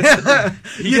 Ew. He gets.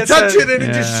 He You gets touch that- it and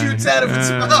it just shoots out of its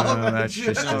mouth. That's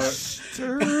just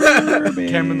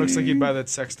Cameron looks like he'd buy that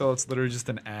sex doll. It's literally just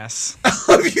an ass.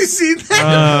 Have you seen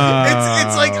that?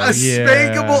 It's like a yeah.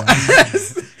 spankable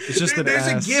ass. It's just an There's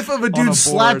ass a gif of a on dude board.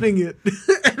 slapping it,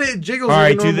 and it jiggles. All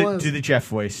right, like a normal ass. do the Jeff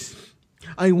voice.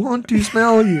 I want to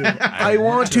smell you. I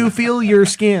want to feel your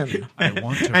skin. I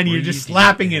want to And you're breathe just you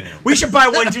slapping it. in. We should buy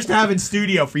one just to have in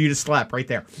studio for you to slap right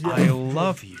there. I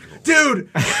love you. Dude,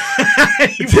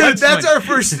 Dude, that's our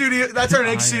first studio. That's our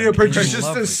next I studio am purchase. in Just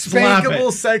love a with Slap spankable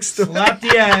it. sex toy. Slap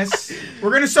the ass.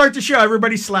 We're gonna start the show.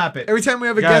 Everybody slap it. Every time we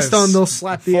have a Guys, guest on, they'll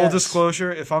slap the Full ass.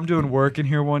 disclosure: if I'm doing work in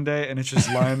here one day and it's just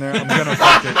lying there, I'm gonna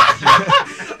fuck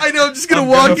it. I know. I'm just gonna I'm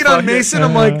walk gonna in on fuck it. Mason.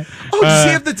 I'm like, oh, does he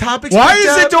have the topics? Why picked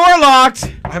is the out? door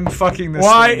locked? I'm fucking this.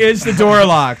 Why thing. is the door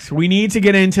locked? We need to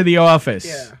get into the office.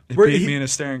 Yeah. It We're- beat he- me in a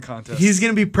staring contest? He's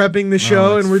gonna be prepping the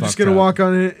show, that's and we're just fucked gonna up. walk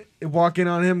on it walking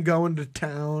on him going to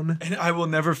town. And I will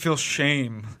never feel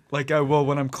shame like I will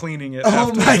when I'm cleaning it. Oh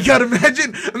after. my god!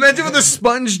 Imagine with a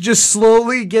sponge just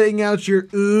slowly getting out your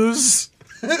ooze.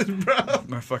 Bro.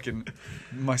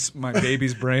 My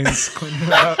baby's brains cleaning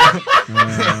it out.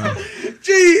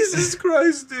 Jesus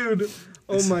Christ, dude.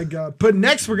 Oh my god. But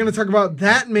next we're gonna talk about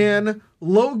that man,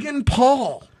 Logan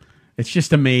Paul. It's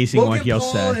just amazing what Logan he'll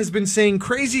Paul say. has been saying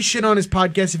crazy shit on his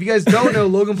podcast. If you guys don't know,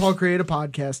 Logan Paul created a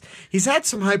podcast. He's had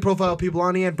some high-profile people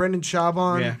on. He had Brendan Schaub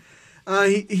on. Yeah.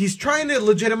 He's trying to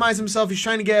legitimize himself. He's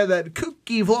trying to get out of that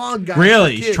kooky vlog guy.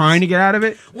 Really? for He's kids. trying to get out of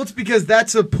it? Well, it's because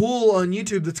that's a pool on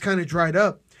YouTube that's kind of dried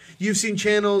up. You've seen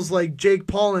channels like Jake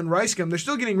Paul and Ricegum. They're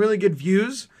still getting really good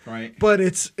views, Right. but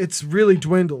it's really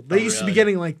dwindled. They used to be really?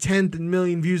 getting like 10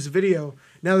 million views a video.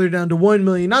 Now they're down to 1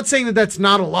 million. Not saying that that's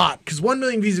not a lot, because 1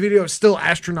 million views a video is still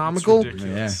astronomical,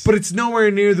 Ridiculous. but it's nowhere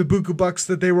near the buku bucks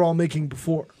that they were all making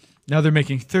before. Now they're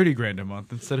making 30 grand a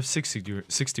month instead of 60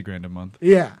 grand a month.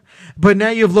 Yeah. But now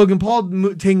you have Logan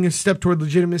Paul taking a step toward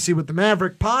legitimacy with the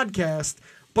Maverick podcast,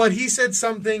 but he said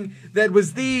something that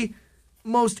was the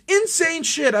most insane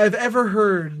shit I've ever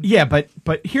heard. Yeah, but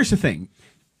here's the thing.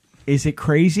 Is it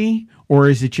crazy, or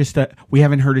is it just that we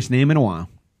haven't heard his name in a while?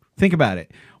 Think about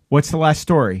it. What's the last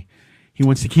story? He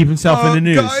wants to keep himself in the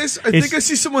news. Guys, I think I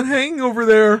see someone hanging over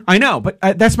there. I know, but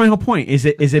that's my whole point. Is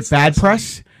it bad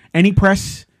press? Any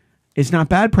press is not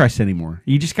bad press anymore.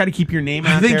 You just got to keep your name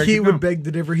out I think there. he Keep would going. beg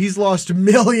to differ. He's lost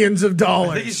millions of I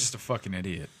dollars. think he's just a fucking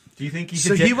idiot. Do you think he's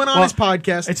So he went on his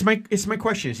podcast. It's my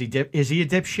question. Is he a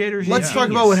dipshit or is he Let's a talk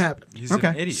genius? about what happened. He's Okay.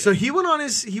 an idiot. So he went on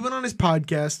his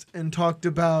podcast and talked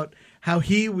about how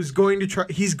he was going to try.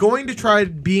 He's going to try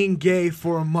being gay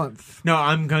for a month. No,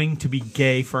 I'm going to be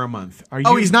gay for a month. Are you?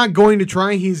 Oh, he's not going to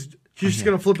try. He's just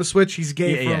going to flip a switch. He's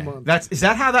gay for a month. Is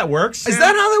that how that works? Is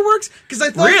that how that works?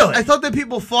 Because Really? I thought that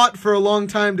people fought for a long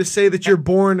time to say that you're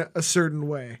born a certain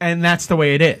way, And that's the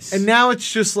way it is. and now it's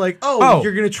just like, Oh.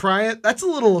 you're going to try it. That's a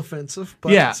little offensive.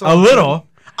 But yeah, it's all a little.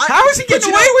 How is he but getting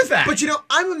you away know- with that? But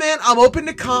I'm a man. I'm open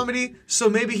to comedy, so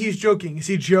maybe he's joking. Is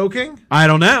he joking? I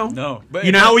don't know. No, but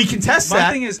You know how we can test my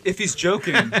that? thing is, if he's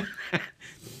joking,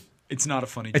 it's not a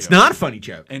funny joke. It's not a funny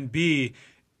joke. And B,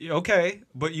 okay,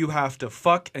 but you have to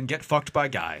fuck and get fucked by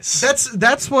guys.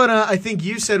 That's what I think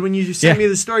you said when you sent Yeah. me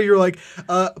the story. You were like,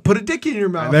 put a dick in your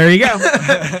mouth. There you go.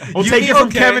 We'll take it from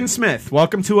okay. Kevin Smith.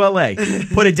 Welcome to LA.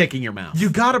 Put a dick in your mouth. You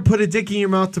got to put a dick in your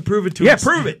mouth to prove it to Yeah, us.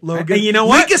 prove it. Logan. And you know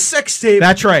what? Leak a sex tape.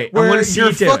 That's right. I Where wanna see you're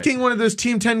you do it. fucking one of those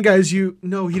Team 10 guys.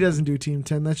 No, he doesn't do Team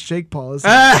 10. That's Jake Paul, isn't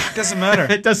Ah, It doesn't matter.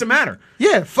 it doesn't matter.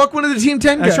 Yeah, fuck one of the Team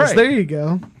 10 guys. That's right. There you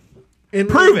go. And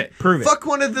Prove it. Prove it. Fuck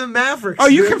one of the Mavericks. Oh,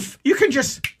 you dude. can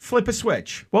just flip a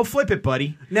switch. Well, flip it,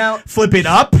 buddy. Now, Flip it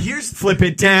up. Here's- flip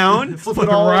it down. flip flip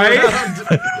it all right. around.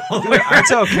 I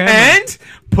tell Cameron. And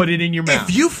put it in your mouth.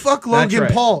 If you fuck Logan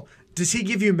right. Paul, does he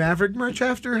give you Maverick merch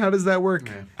after? How does that work?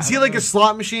 Is he like a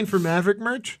slot machine for Maverick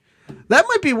merch? That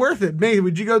might be worth it. Maybe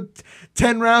would you go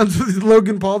 10 rounds with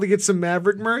Logan Paul to get some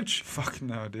Maverick merch? Fuck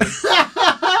no, dude.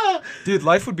 Dude,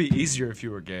 life would be easier if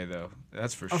you were gay, though.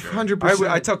 That's for sure. 100%.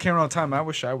 I tell Cameron all the time, I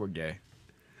wish I were gay.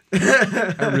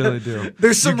 I really do.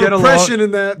 There's some You get repression along-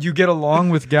 in that. You get along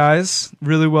with guys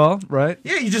really well, right?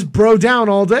 Yeah, you just bro down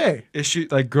all day. Issue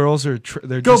like girls are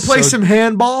they're Go just play so, some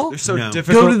handball. They're so No.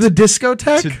 difficult Go to the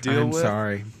discotheque. to deal I'm with.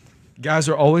 sorry. Guys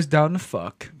are always down to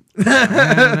fuck.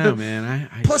 I don't know, man.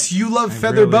 I Plus, you love I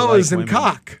feather really boas like and women.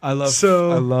 cock. I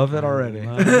love it already.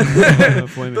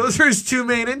 love women. Those are his two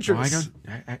main Oh, I interests.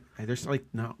 don't, there's like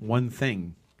not one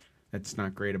thing that's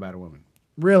not great about a woman.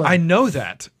 Really? I know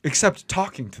that, except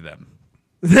talking to them.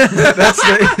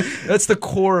 That's the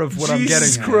core of what I'm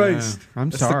Jesus getting at. Christ. I'm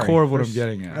That's sorry. the core of what I'm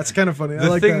getting at. That's kind of funny. I the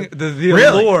like thing, that. the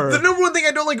Really? allure. The number one thing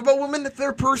I don't like about women,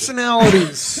 their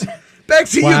personalities. Back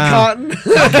to Wow. you, Cotton.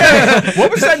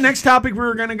 What was that next topic we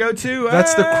were going to go to?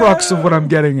 That's the crux of what I'm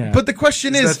getting at. But the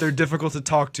question is is, that they're difficult to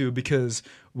talk to because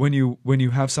when you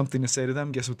have something to say to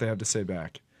them, guess what they have to say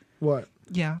back? what?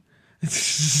 Yeah.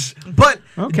 But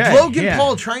Okay, Logan yeah.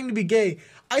 Paul trying to be gay,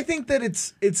 I think that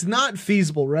it's not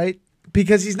feasible, right?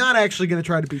 Because he's not actually going to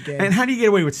try to be gay. And how do you get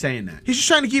away with saying that? He's just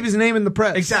trying to keep his name in the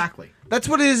press. Exactly. That's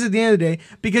what it is at the end of the day,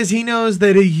 because he knows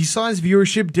that he saw his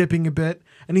viewership dipping a bit,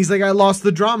 and he's like, I lost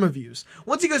the drama views.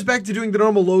 Once he goes back to doing the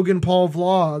normal Logan Paul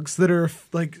vlogs that are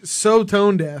like so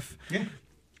tone deaf, Yeah.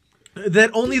 that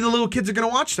only the little kids are going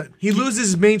to watch them. He loses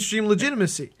his mainstream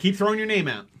legitimacy. Keep throwing your name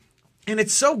out. And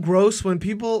it's so gross when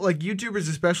people, like YouTubers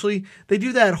especially, they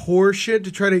do that whore shit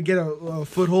to try to get a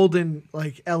foothold in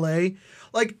like LA.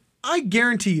 Like, I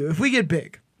guarantee you, if we get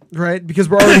big, right? Because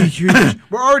we're already huge.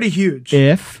 We're already huge.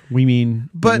 If we mean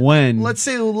But when let's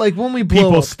say, like, when we blow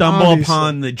people up, stumble obviously-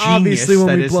 upon the genius obviously when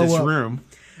that we is blow this up, room.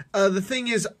 The thing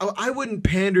is, I wouldn't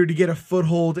pander to get a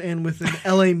foothold in with an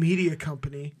LA media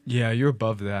company. Yeah, you're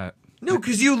above that. No,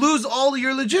 because you lose all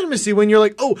your legitimacy when you're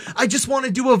like, oh, I just want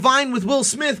to do a Vine with Will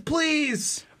Smith,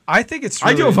 please. I think it's.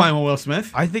 I Really, do a Vine with Will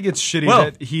Smith. I think it's shitty Well-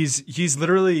 that he's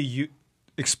literally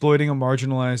exploiting a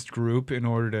marginalized group in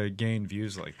order to gain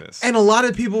views like this. And a lot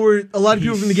of people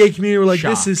from the gay community were like,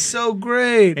 this shocked. is so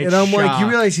great. It's And I'm like, shocked. you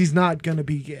realize he's not going to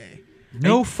be gay.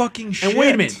 no fucking shit. And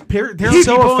wait a minute, there are He's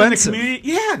so people in the offensive. community.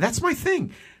 Yeah, that's my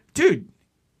thing, dude.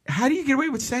 How do you get away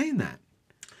with saying that?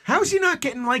 How is he not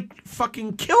getting like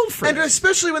fucking killed for And this?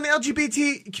 especially when the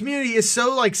LGBT community is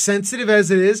so like sensitive as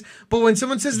it is, but when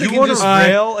someone says they You can wanna just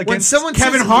rail when against someone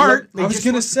Kevin says, Hart, they I was just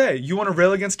gonna want- say you want to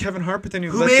rail against Kevin Hart, but then you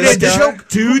Who let made this a guy- joke?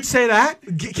 Dude, say that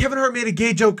Kevin Hart made a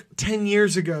gay joke 10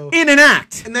 years ago. in an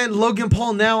act, And then Logan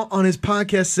Paul now on his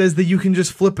podcast says that you can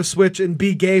just flip a switch and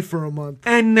be gay for a month.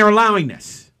 and they're allowing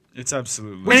this. It's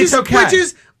absolutely. And it's okay.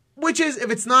 Which is, if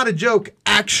it's not a joke,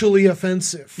 actually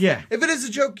offensive. Yeah. If it is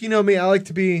a joke, you know me, I like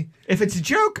to be. If it's a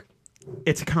joke,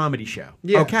 it's a comedy show.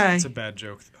 Yeah. Okay. It's a bad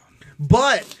joke though.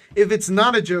 But if it's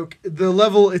not a joke, the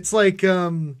level, it's like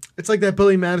that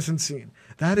Billy Madison scene.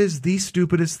 That is the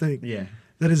stupidest thing Yeah.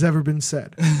 that has ever been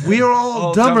said. We are all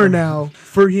All dumber dumber. now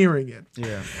for hearing it.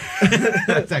 Yeah.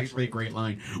 That's actually a great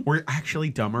line. We're actually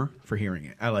dumber for hearing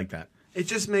it. I like that. It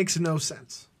just makes no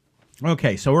sense.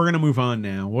 Okay, so we're going to move on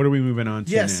now. What are we moving on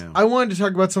to Yes, now? I wanted to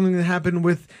talk about something that happened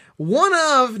with one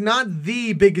of, not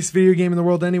the biggest video game in the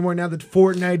world anymore, now that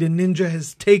Fortnite and Ninja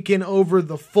has taken over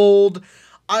the fold.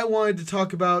 I wanted to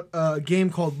talk about a game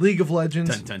called League of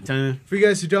Legends. Dun, dun, dun. For you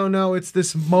guys who don't know, it's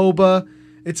this MOBA.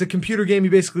 It's a computer game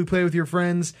you basically play with your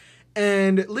friends.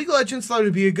 And League of Legends thought it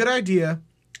would be a good idea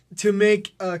to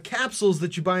make capsules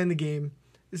that you buy in the game.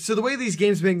 So the way these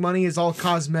games make money is all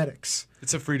cosmetics.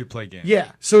 It's a free to play game.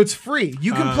 Yeah, so it's free.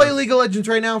 You can play League of Legends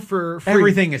right now for free.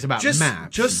 Everything is about just,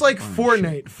 maps. Just like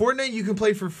Fortnite. Fortnite you can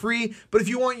play for free, but if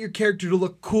you want your character to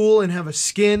look cool and have a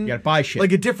skin, You gotta buy shit.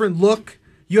 like a different look,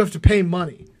 you have to pay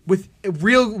money. With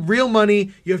real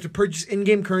money, you have to purchase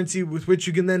in-game currency with which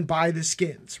you can then buy the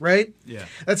skins, right? Yeah.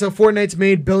 That's how Fortnite's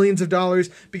made billions of dollars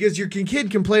because your kid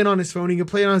can play it on his phone, he can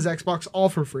play it on his Xbox all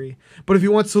for free. But if he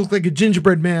wants to look like a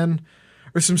gingerbread man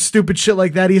or some stupid shit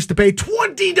like that, he has to pay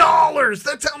 $20.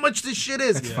 That's how much this shit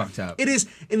is. That's fucked up. It is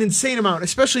an insane amount,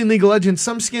 especially in League of Legends.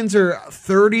 Some skins are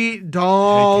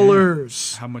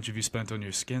 $30. How much have you spent on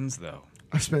your skins though?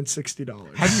 I spent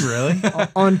 $60 Have you really?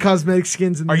 on cosmetic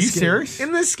skins in Are this you game. serious?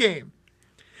 In this game.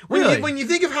 When Really? you when you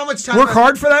think of how much time Work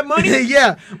hard for that money?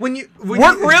 yeah. When you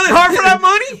Work really hard for that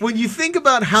money? When you think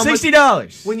about how much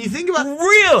 $60. when you think about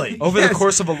Really? Over Yes. the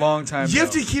course of a long time. you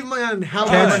have though. to keep in mind how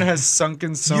Cameron much has sunk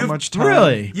in so You've- much time.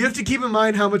 Really? you have to keep in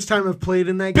mind how much time I've played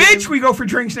in that game. Bitch, we go for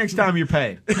drinks next time you're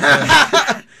paid. You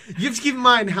have to keep in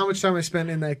mind how much time I spent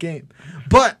in that game.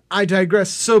 But I digress.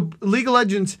 So League of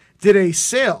Legends did a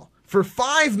sale for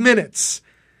 5 minutes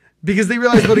because they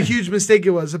realized what a huge mistake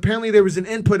it was. Apparently there was an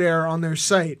input error on their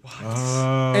site.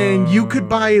 And you could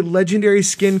buy legendary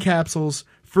skin capsules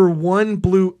for 1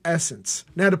 blue essence.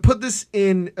 Now to put this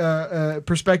in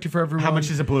perspective for everyone. How much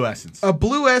is a blue essence? A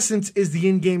blue essence is the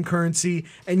in-game currency,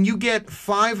 and you get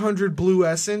 500 blue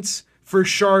essence for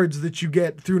shards that you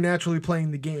get through naturally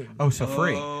playing the game. Oh, so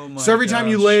free. Oh my So every time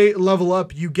you gosh. level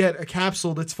up, you get a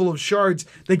capsule that's full of shards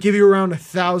that give you around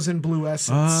 1,000 blue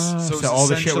essence. So it's all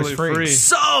the shit was essentially free. free.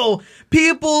 So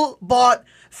people bought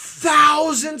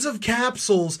thousands of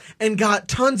capsules and got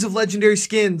tons of legendary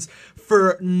skins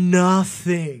for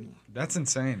nothing. That's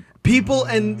insane. People,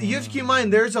 and you have to keep in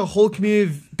mind, there's a whole community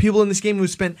of people in this game who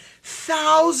spent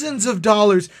thousands of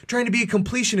dollars trying to be a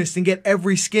completionist and get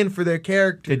every skin for their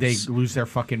characters. Did they lose their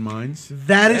fucking minds?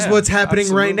 That is Yeah, what's happening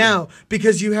right absolutely. now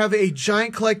because you have a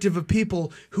giant collective of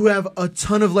people who have a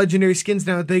ton of legendary skins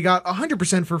now that they got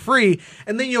 100% for free.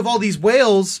 And then you have all these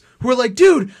whales who are like,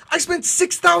 dude, I spent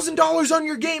 $6,000 on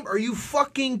your game. Are you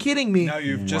fucking kidding me? Now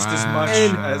you've just as much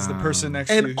And- as the person next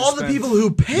to you. And who all the spent people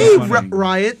who pay no money.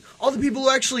 Riot, all the people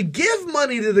who actually give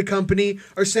money to the company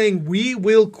are saying, we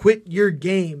will quit your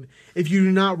game if you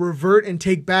do not revert and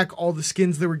take back all the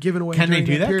skins that were given away Can they during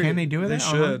do that? period. Can they do They that?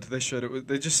 should. They should.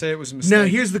 They just say it was a mistake. Now,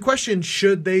 here's the question.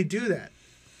 Should they do that?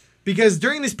 Because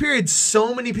during this period,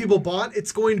 so many people bought,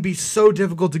 it's going to be so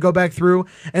difficult to go back through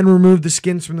and remove the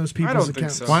skins from those people's don't think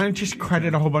accounts. so. Why don't you just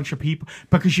credit a whole bunch of people?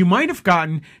 Because you might have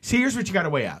gotten. See, here's what you got to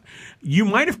weigh out. You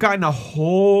might have gotten a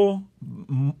whole,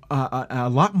 a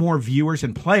lot more viewers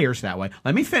and players that way.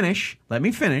 Let me finish.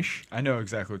 I know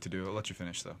exactly what to do. I'll let you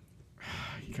finish though.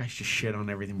 You guys just shit on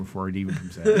everything before it even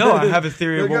comes out. No, I have a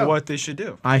theory There you about go. what they should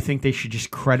do. I think they should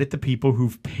just credit the people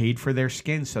who've paid for their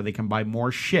skins so they can buy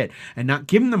more shit and not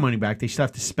give them the money back. They still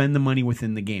have to spend the money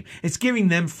within the game. It's giving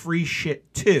them free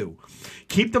shit too.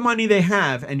 Keep the money they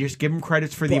have and just give them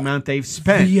credits for the amount they've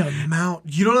spent. The amount.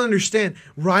 You don't understand.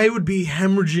 Riot would be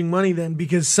hemorrhaging money then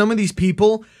because some of these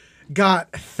people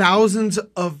got thousands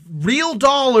of real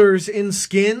dollars in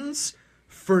skins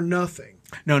for nothing.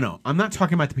 No. I'm not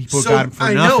talking about the people who So, got them for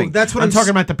I know, nothing. that's what I'm I'm talking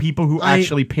s- about the people who I-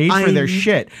 actually paid I- for their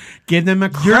shit. Give them a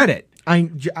credit.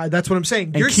 That's what I'm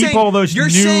saying. And keep all those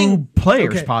new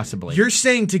players, possibly. You're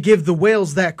saying to give the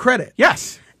whales that credit.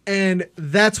 Yes. And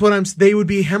that's what they would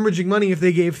be hemorrhaging money if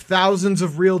they gave thousands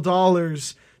of real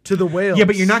dollars to the whales. Yeah,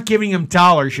 but you're not giving them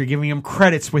dollars. You're giving them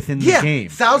credits within the game.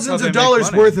 thousands That's how of they make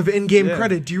dollars money. worth of in-game Yeah.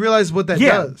 credit. Do you realize what that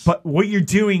Yeah, does? but what you're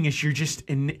doing is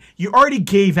you already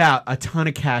gave out a ton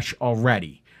of cash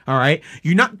already. All right,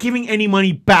 you're not giving any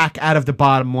money back out of the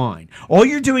bottom line. All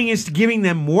you're doing is giving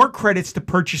them more credits to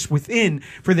purchase within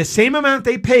for the same amount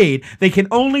they paid. They can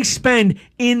only spend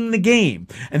in the game,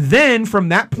 and then from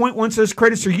that point, once those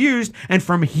credits are used, and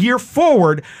from here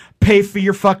forward, pay for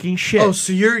your fucking shit. Oh,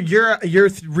 so your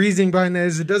reasoning behind that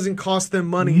is it doesn't cost them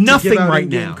money Nothing to give out right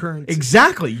in-game now. currency.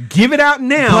 Exactly. Give it out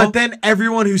now. But then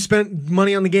everyone who spent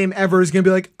money on the game ever is going to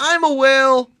be like, I'm a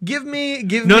whale. Give me.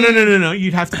 No.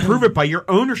 You'd have to prove it by your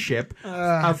ownership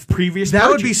of previous. That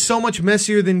would be purchase. so much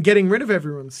messier than getting rid of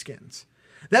everyone's skins.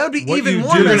 That would be What even you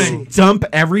more do- messy. dump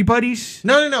everybody's.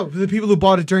 No. The people who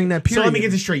bought it during that period. So let me get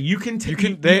this straight. You can.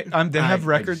 They have I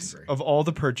records disagree. of all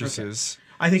the purchases.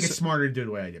 I think it's smarter to do it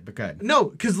the way I did, but go ahead. No,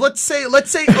 because let's say,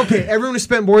 okay, everyone who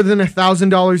spent more than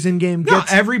 $1,000 in game No,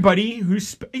 gets. everybody Who who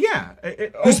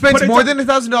spends more than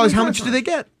 $1,000? How much do they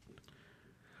get?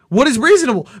 What is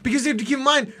reasonable? Because you have to keep in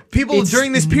mind, people It's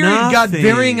during this period got nothing.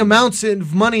 varying amounts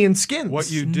of money and skins.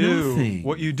 What you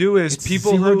nothing. do is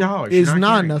people who $0 is You're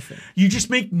not giving- nothing. You just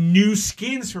make new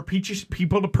skins for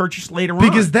people to purchase later on.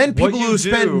 Because then What people you who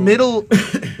spent do- middle,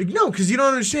 no, because you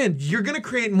don't understand. You're gonna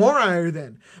create more ire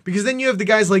then, because then you have the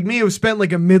guys like me who spent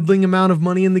like a middling amount of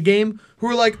money in the game, who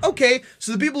are like, okay,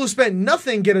 so the people who spent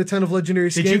nothing get a ton of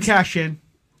legendary skins. did you cash in?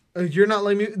 You're not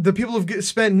letting me. The people who've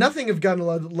spent nothing have gotten a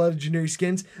lot of legendary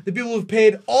skins. The people who've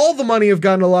paid all the money have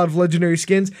gotten a lot of legendary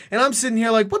skins. And I'm sitting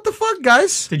here like, what the fuck,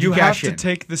 guys? Did you you have cash to in?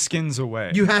 take the skins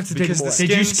away. You have to take because them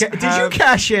the away. skins Did you have-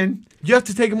 cash in? You have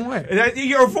to take them away.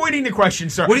 You're avoiding the question,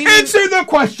 sir. What do you mean- Answer the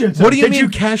question, sir. What do you Did mean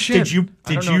cash in? Did you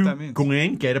I don't did know what you that means. go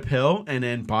in, get a pill, and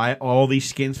then buy all these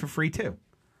skins for free too?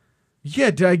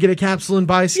 Yeah, did I get a capsule and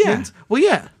buy skins? Well,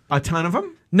 yeah. A ton of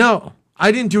them. No,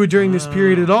 I didn't do it during this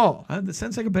period at all. That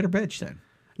sounds like a better bitch then.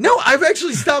 No, I've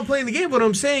actually stopped playing the game. What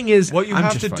I'm saying is, What you I'm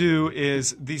have just to fucking do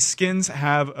is these skins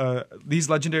have these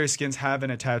legendary skins have an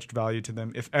attached value to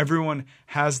them. If everyone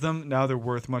has them, now they're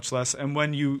worth much less. And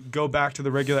when you go back to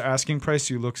the regular asking price,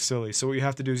 you look silly. So what you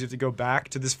have to do is you have to go back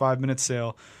to this 5-minute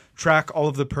sale, track all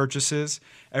of the purchases,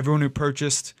 everyone who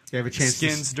purchased Do you have a chance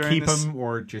skins to during keep this. them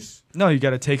or just? No, you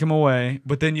got to take them away,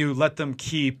 but then you let them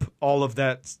keep all of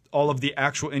the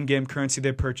actual in-game currency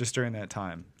they purchased during that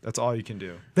time. That's all you can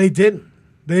do. they didn't.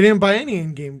 They didn't buy any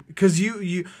in-game because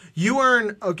you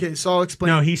earn. Okay, so I'll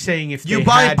explain. No, he's saying if You they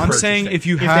buy- had I'm purchased saying it. if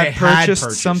you they had purchased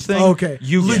purchased something, Okay.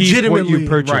 you keep what Legitimately. you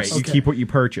purchased. Right, you Okay. keep what you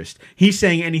purchased. He's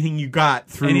saying anything you got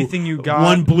through Anything you got-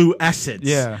 one blue essence.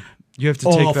 Yeah, you have to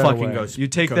All take that fucking away. goes- you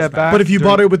take goes that back. back. But if you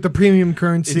during- bought it with the premium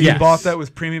currency, if Yes. you bought that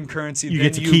with premium currency, you then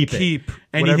get to you keep it.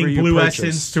 whatever Anything you blue purchased.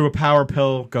 essence through a power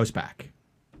pill goes back.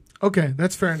 okay,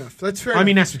 that's fair enough. That's fair. I mean,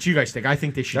 enough. that's what you guys think. I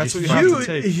think they should That's just what you have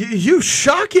fucking- to take. you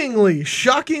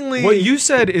shockingly. What you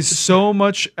said is so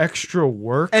much extra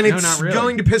work. and No, it's not really.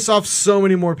 going to piss off so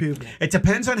many more people. It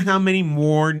depends on how many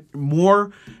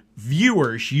more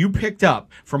viewers you picked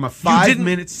up from a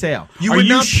 5-minute sale. You Are would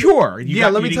you not sure?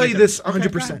 Let me tell you this 100%. Okay,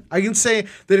 go ahead. I can say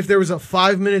that if there was a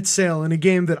 5-minute sale in a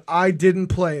game that I didn't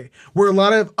play, where a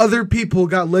lot of other people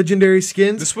got legendary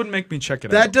skins, This wouldn't make me check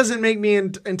it that out. doesn't make me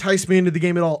entice me into the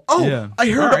game at all. Oh, Yeah. I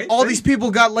heard All right, all then. these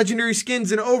people got legendary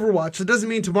skins in Overwatch. That doesn't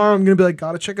mean tomorrow I'm going to be like,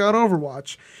 gotta check out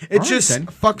Overwatch. It right, just then.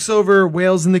 fucks over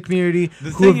whales in the community The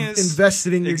who thing have is-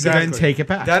 invested in your Exactly. game. Then take it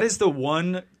back. That is the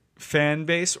one fan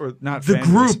base, or not The fan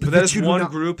group base, but that that is you do one not-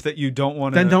 group that you don't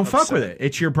want to. Then don't fuck with it.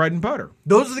 It's your bread and butter.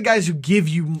 Those are the guys who give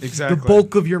you Exactly. the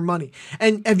bulk of your money.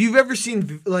 And have you ever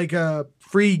seen like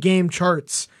free game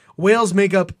charts? Whales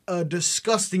make up a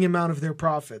disgusting amount of their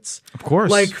profits. Of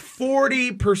course. Like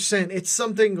 40%. It's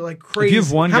something like crazy. If you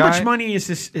have one How guy, much money is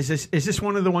this? Is this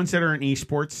one of the ones that are in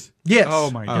esports? Yes. Oh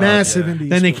my God, Massive yeah. indie.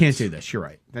 Then they esports. can't do this. You're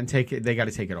right. Then take it. They got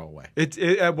to take it all away. It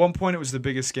at one point it was the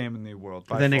biggest game in the world.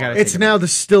 By Then they far. gotta It's take it now back.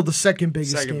 still the second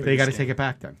biggest Second game. They got to game. take it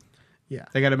back then. Yeah.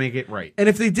 They got to make it right. And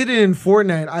if they did it in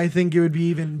Fortnite, I think it would be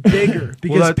even bigger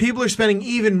because people are spending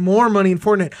even more money in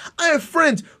Fortnite. I have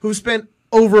friends who've spent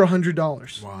over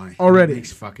 $100 Why? already. It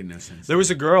makes fucking no sense. There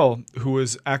was a girl who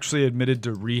was actually admitted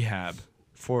to rehab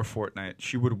for Fortnite.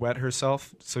 She would wet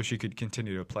herself so she could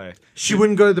continue to play. She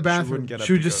wouldn't go to the She bathroom. wouldn't get up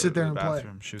She would to just go sit to there the and play.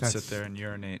 bathroom. She would That's- sit there and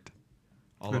urinate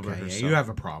all over Okay, herself. yeah, you have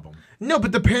a problem. No,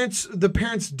 but the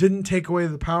parents didn't take away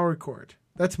the power cord.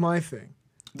 That's my thing.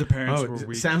 The parents Oh, were it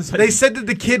weak. sounds like They said that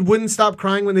the kid wouldn't stop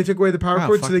crying when they took away the power Oh,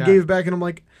 cord, so fuck they that. gave it back, and I'm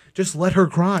like, just let her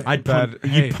cry. I'd punt. Bad-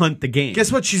 hey. You'd punt the game.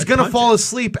 Guess what? She's I'd gonna punt fall it.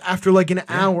 asleep after like an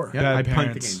hour. Yeah. Bad I'd punt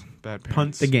the parents. game. Bad parents.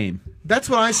 Punt the game. That's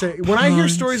what I say. When I hear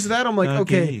Punt stories of that, I'm like, the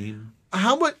okay, game.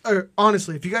 how much?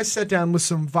 Honestly, if you guys sat down with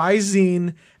some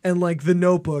Visine and like The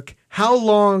Notebook, how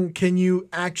long can you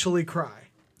actually cry?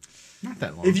 Not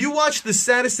that long. If you watch the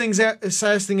saddest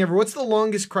thing ever, what's the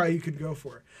longest cry you could go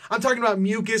for? I'm talking about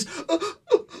mucus,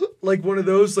 like one of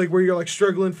those, like where you're like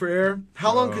struggling for air.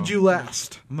 How long could you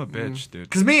last? I'm a bitch, dude.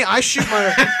 Because me, I shoot my.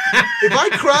 If I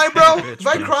cry, bro, if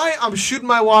I cry, I'm shooting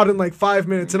my wad in like 5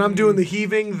 minutes, and I'm doing the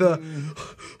heaving, the.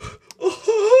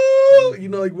 You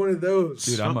know, like one of those.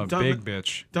 Dude, I'm a Don't- big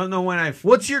bitch. Don't know when I've.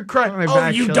 What's your cry? I've Oh, you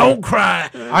actually- don't cry.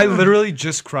 I literally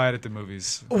just cried at the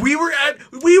movies. We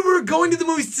were going to the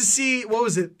movies to see, what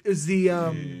was it? It was the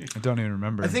I don't even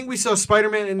remember. I think we saw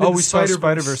Spider-Man and we saw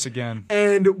Spider-Verse again.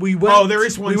 and we went. Oh, there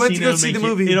is one We went to scene go that'll see the make you-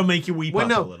 movie. it'll make you weep Well, up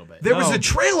no, a little bit. There was No. a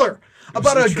trailer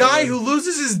about was a a guy trailer. who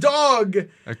loses his dog,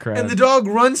 I cried. and the dog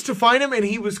runs to find him, and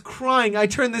he was crying. I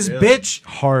turned this bitch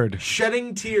Hard.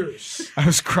 shedding tears, I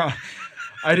was crying.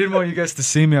 I didn't want you guys to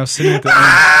see me. I was sitting at the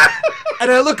end. and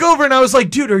I look over and I was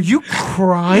like, "Dude, are you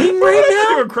crying We're right gonna have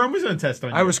to now?" do a chromosome test on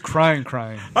you. I was crying.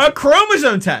 a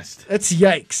chromosome test. That's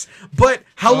yikes. But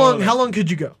how long? How long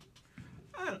could you go?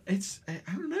 I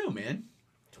don't know, man.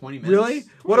 20 minutes. Really?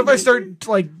 What if I start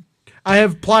like? I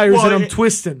have pliers Well, and I'm it-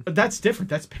 twisting. But that's different.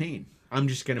 That's pain. I'm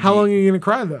just gonna. How long are you gonna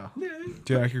cry though?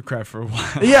 Dude, I could cry for a while.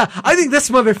 Yeah, I think this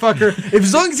motherfucker, if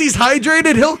as long as he's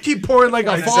hydrated, he'll keep pouring like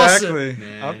a faucet.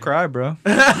 I'll cry, bro.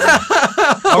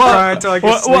 I'll cry until I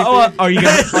get sleepy. Are you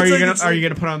gonna? Are you like gonna? it's Are you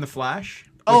gonna put on the Flash?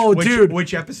 Oh, Which- dude.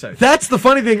 Which episode? That's the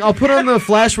funny thing. I'll put on the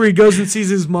flash where he goes and sees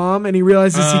his mom and he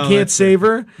realizes he Oh, can't that's save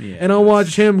her, Yeah, and I'll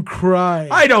watch him cry.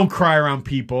 I don't cry around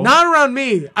people. Not around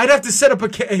me. I'd have to set up a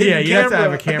Yeah, hidden you have to camera.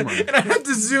 have a camera. and I have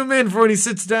to zoom in for when he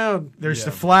sits down. There's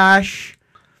the Flash.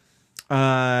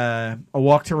 A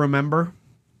Walk to Remember.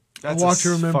 That's Walk to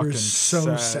a Remember fucking is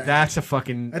so sad. That's a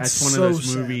fucking. That's That's one so of those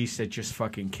sad. movies that just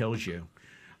fucking kills you.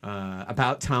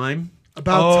 About Time.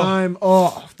 About time.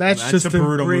 Oh, that's just a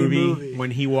brutal great movie.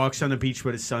 When he walks on the beach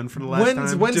with his son for the last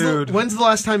time. When's the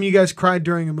last time you guys cried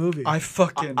during a movie?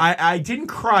 I didn't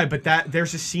cry, but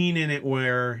there's a scene in it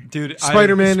where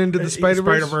Spider-Man into the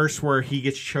Spider-Verse? Spider-Verse where he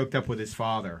gets choked up with his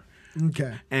father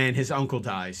Okay. and his uncle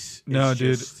dies. No, It's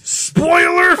dude. just-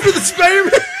 Spoiler for the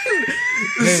Spider-Man.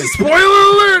 Spoiler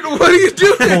alert! What are you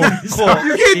doing?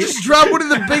 You can't just drop one of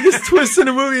the biggest twists in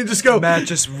a movie and just go. Matt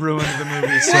just ruined the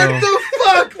movie. So What the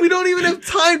fuck? We don't even have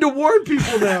time to warn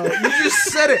people now. You just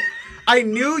said it. I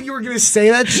knew you were gonna say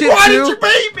that shit Why too. did you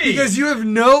bait me? Because you have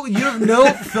no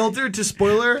filter to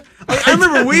spoiler. Like, I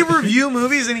remember we review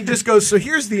movies and he just goes, "So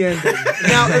here's the ending."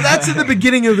 Now that's in the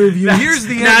beginning of the review. Here's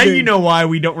the now ending. you know why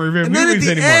we don't review And then at movies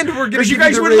the anymore. end, we're gonna because you give you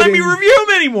guys the wouldn't let me rating. review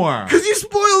them anymore. Because you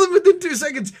spoil them within 2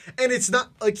 seconds, and it's not.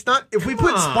 If we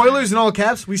put on. spoilers in all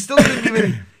caps, we still couldn't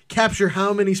even capture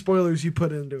how many spoilers you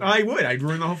put into it. I would. I'd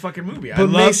ruin the whole fucking movie. I But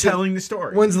love Mason, telling the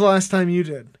story. When's the last time you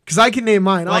did? Because I can name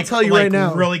mine. I'll tell you right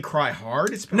now. Really cry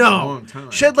hard? It's been a No, long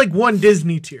time. shed like one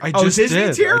Disney tear. I Oh, just Disney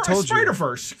did. tier? I told you.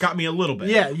 Spider-Verse got me a little bit.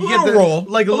 Yeah, a you little get the roll,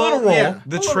 like a little roll. Yeah.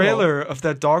 the A little trailer of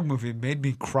that dog movie made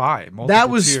me cry. Multiple That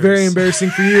was tears. very embarrassing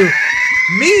for you.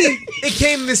 Me, it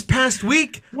came this past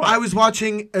week. I was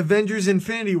watching Avengers: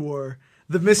 Infinity War.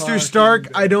 The Mr. Stark,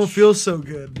 I don't feel so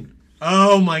good.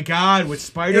 Oh my God, with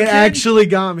Spider-Man? It actually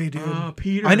got me, dude. Oh,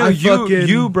 Peter. I know I you. fucking-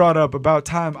 You brought up about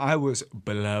time. I was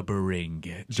blubbering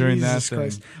during that Jesus thing.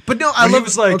 Christ. But no, I When he love.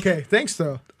 was like- okay, thanks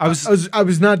though. I was- I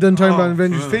was not done talking about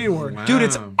Avengers: Infinity War. wow. Dude,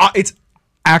 it's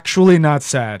actually not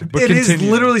sad. But It is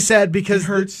continue. literally sad because It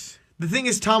hurts. The thing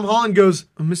is, Tom Holland goes,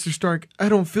 oh, Mr. Stark, I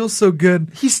don't feel so good.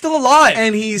 He's still alive,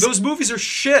 And he's those movies are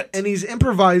shit. and he's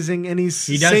improvising and he's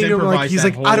He does saying to him like improvise he's that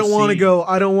like, whole I don't want to scene. go,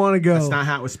 I don't want to go. That's not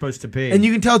how it was supposed to be. And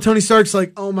you can tell Tony Stark's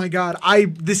like, oh my god,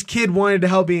 this kid wanted to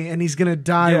help me and he's gonna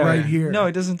die right here. No,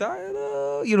 he doesn't die.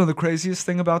 You know the craziest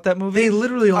thing about that movie? They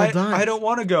literally all died. I don't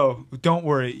want to go. Don't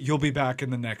worry, you'll be back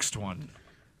in the next one.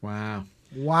 Wow.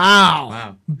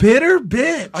 Wow. Bitter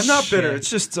bitch. I'm not bitter. It's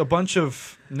just a bunch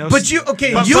of no. But you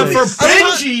okay? But you for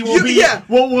Benji,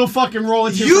 we'll fucking roll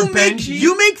it to You for make Benji.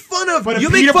 you make fun of But if you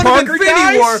make Peter fun Parker of Infinity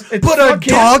dies, War, it's but a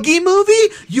fucking- doggy movie?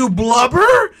 You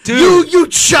blubber, Dude. you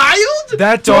child.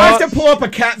 that Do I have dog. to pull up a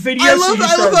cat video? I so love you I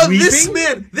start love how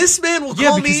weeping? this man will Yeah,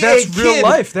 call because me that's a real kid.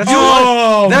 life. That's You- real life.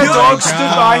 Oh, That my dog stood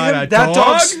by God, him. a That dog?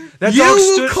 dog You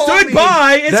stood. call Stood me-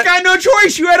 by. It's That- got no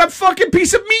choice. You had a fucking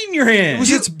piece of meat in your hand.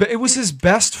 It was his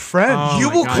best friend. Oh You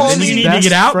my will God. call Then me you need best to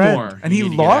get out friend, more. and You he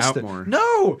need to get lost out it. more.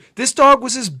 No, this dog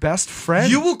was his best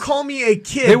friend. You will call me a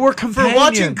kid. They were for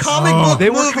watching companions. comic Oh. book They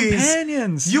were movies.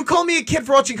 companions. You call me a kid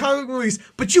for watching comic book movies,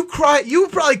 but you cry. You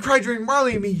would probably cry during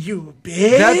Marley and Me. You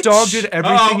bitch. That dog did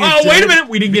everything. Oh, it did wait a minute.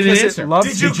 We didn't get an because it answer. loved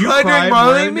Did me. you cry during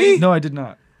Marley and Me? No, I did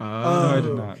not. Oh, No, I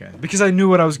did not. okay. Because I knew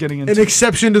what I was getting into. An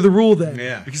exception to the rule, then.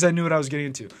 Yeah. Because I knew what I was getting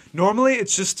into. Normally,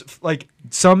 it's just like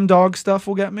some dog stuff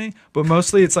will get me, but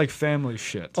mostly it's like family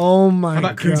shit. Oh my How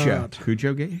about Cujo? god.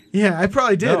 Cujo get you? Yeah, I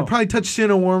probably did. No. It probably touched you in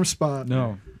a warm spot.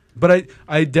 No, but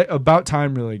About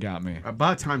Time really got me.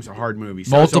 About Time's a hard movie.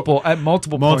 So- At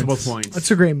multiple multiple points. points.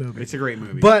 That's a great movie. It's a great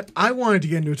movie. But I wanted to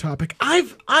get into a topic. All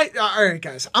right,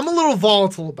 guys. I'm a little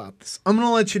volatile about this. I'm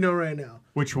gonna let you know right now.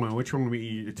 which one? Which one were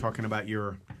you talking about?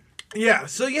 Yeah.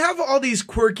 So you have all these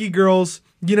quirky girls.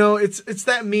 You know, it's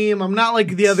that meme. I'm not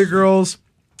like the other girls.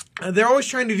 They're always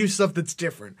trying to do stuff that's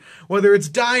different, whether it's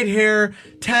dyed hair,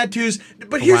 tattoos.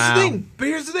 But here's Wow.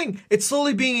 the thing. It's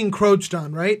slowly being encroached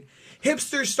on, right?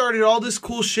 Hipsters started all this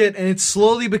cool shit, and it's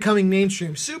slowly becoming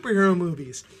mainstream. Superhero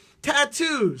movies,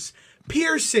 tattoos,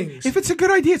 piercings, If it's a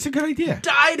good idea, it's a good idea.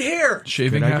 dyed hair.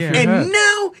 Shaving Good half idea. your head. And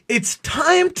now it's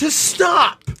time to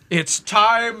stop. It's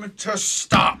time to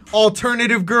stop.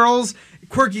 Alternative girls,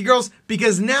 quirky girls,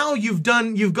 because now you've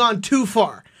gone too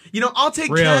far. You know, I'll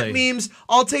take cat Really? memes,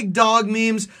 I'll take dog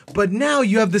memes, but now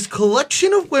you have this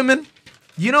collection of women.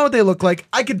 You know what they look like.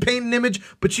 I could paint an image,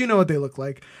 but you know what they look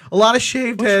like. A lot of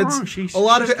shaved What's heads, wrong? She's a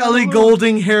lot of got a Ellie little-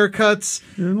 Goulding haircuts,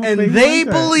 look and like they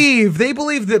that. believe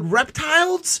that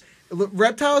reptiles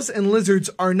and lizards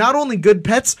are not only good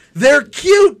pets, they're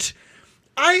cute.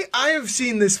 I have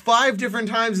seen this 5 different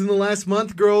times in the last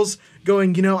month, girls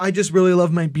going, you know, I just really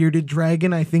love my bearded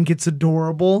dragon. I think it's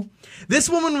adorable. This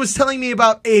woman was telling me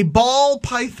about a ball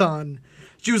python.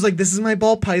 She was like, this is my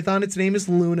ball python. Its name is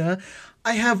Luna.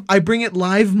 I bring it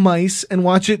live mice and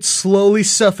watch it slowly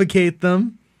suffocate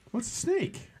them. What's a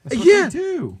snake? That's what Yeah. they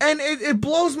do. And it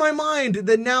blows my mind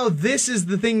that now this is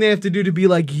the thing they have to do to be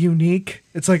like unique.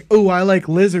 It's like, oh, I like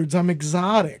lizards. I'm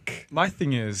exotic. My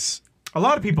thing is, A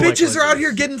lot of people. Bitches like are out lizards.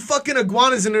 here getting fucking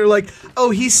iguanas and they're like, oh,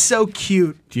 he's so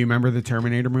cute. Do you remember the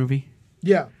Terminator movie?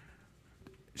 Yeah.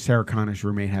 Sarah Connor's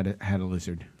roommate had a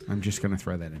lizard. I'm just gonna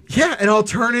throw that in. Yeah, an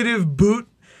alternative boot,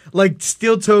 like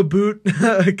steel toe boot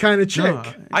kind of chick.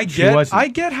 I She get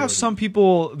wasn't. how some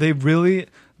people they really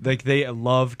like they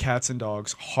love cats and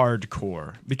dogs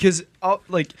hardcore because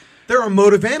They're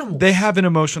emotive animals. they have an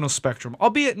emotional spectrum,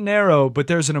 albeit narrow, but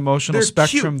there's an emotional They're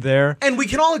spectrum cute. there. And we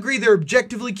can all agree they're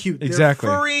objectively cute. Exactly.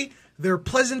 They're furry. They're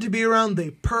pleasant to be around. They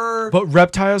purr. But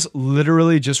reptiles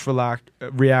literally just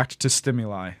react to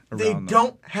stimuli around they them.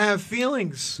 don't have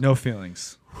feelings. No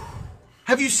feelings.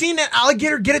 Have you seen an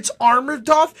alligator get its arm ripped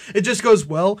off? It just goes,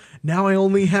 well, now I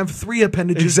only have 3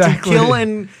 appendages Exactly.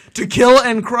 to kill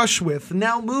and crush with.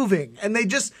 Now moving. And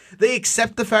they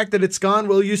accept the fact that it's gone.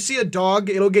 Well, you see a dog,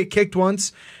 it'll get kicked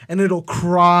once and it'll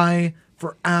cry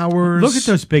for hours. Look at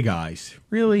those big eyes.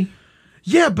 Really?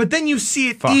 Yeah, but then you see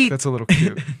it Fuck, eat. that's a little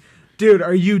cute. Dude,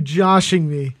 are you joshing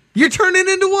me? You're turning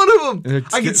into one of them.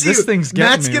 It's- I can see this you. thing's getting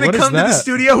Matt's me. gonna What is come to the that?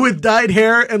 studio with dyed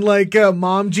hair and like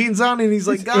mom jeans on, and he's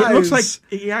like, guys, It looks like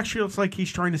he actually looks like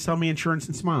he's trying to sell me insurance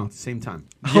and smile at the same time.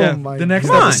 Yeah, my the next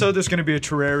God. Come on. episode there's going to be a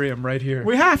terrarium right here.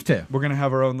 We have to. We're going to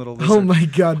have our own little lizard. oh my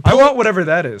god. I want whatever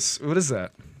that is. What is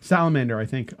that? Salamander, I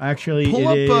think. Actually, Pull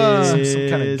it up, some is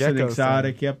kind of an gecko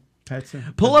exotic. Yep. Pets.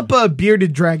 Pull up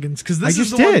bearded dragons because this I is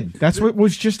just the did. One, That's what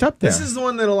was just up there. This is the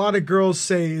one that a lot of girls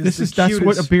say is the that's what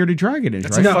cutest. a bearded dragon is,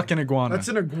 It's right? a fucking iguana. That's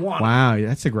an iguana. Wow,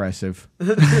 that's aggressive.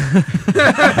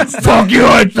 Fuck you,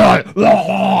 I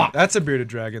thought. That's a bearded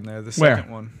dragon there, the Where?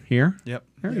 second one. Here? Yep.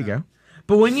 There you go.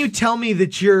 But when you tell me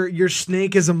that your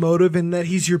snake is a motive and that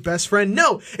he's your best friend,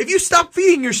 no. If you stop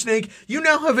feeding your snake, you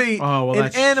now have an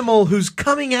that's- animal who's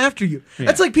coming after you. Yeah.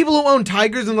 That's like people who own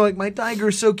tigers and they're like, my tiger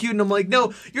is so cute, and I'm like,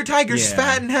 no, your tiger's Yeah.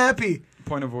 fat and happy.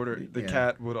 Point of order, the Yeah.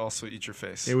 cat would also eat your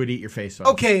face. It would eat your face off.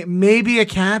 Okay, maybe a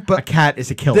cat, A but cat is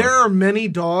a killer. there are many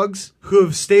dogs who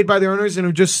have stayed by their owners and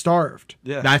have just starved.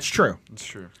 Yeah, That's true. that's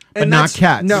true. But And not that's-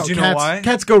 cats. No, Do you know cats, why?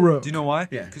 Cats go rogue. Do you know why?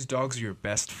 Yeah. Because dogs are your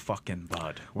best fucking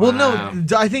bud. Well, Wow.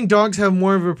 no, I think dogs have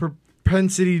more of a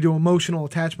propensity to emotional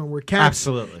attachment. Where cats,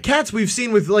 Absolutely. cats we've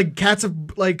seen with like cats of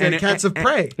cats of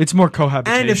prey. It's more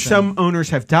cohabitation. And if some owners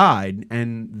have died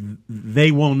and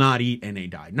they will not eat and they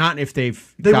died, not if they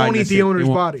won't eat the owner's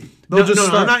body. They'll just no,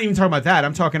 starve. I'm not even talking about that.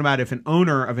 I'm talking about if an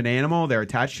owner of an animal they're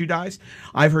attached to dies.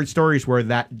 I've heard stories where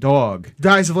that dog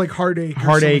dies of like heartache, or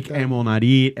something like that. and will not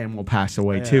eat and will pass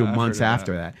away too I've months heard of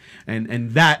after that.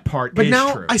 And that part But is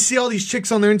now true. I see all these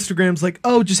chicks on their Instagrams like,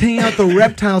 oh, just hanging out at the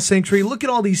reptile sanctuary. Look at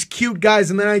all these cute guys.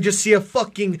 And then I just see a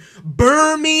fucking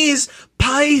Burmese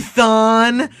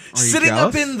python sitting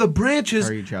up jealous? in the branches,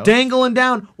 Are you jealous? dangling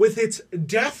down with its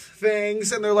death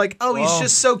fangs. And they're like, oh, he's Well,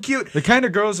 just so cute. the kind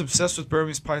of girls obsessed with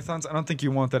Burmese pythons, I don't think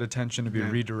you want that attention to be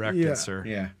redirected, Yeah. sir.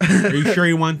 yeah. Are you sure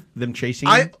you want them chasing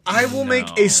you? I will make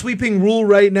a sweeping rule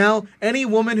right now. Any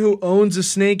woman who owns a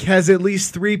snake has at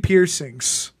least 3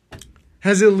 piercings.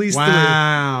 Has at least 3.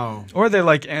 Wow. Or they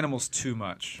like animals too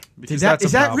much. Because Is that, that's a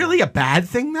is that problem. really a bad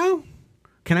thing though?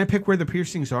 Can I pick where the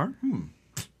piercings are?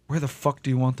 Where the fuck do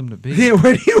you want them to be? Yeah,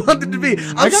 where do you want them to be?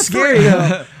 I'm got scared. 3.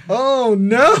 Now. Oh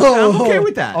no! I'm okay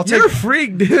with that. You're a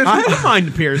freak, dude. I don't mind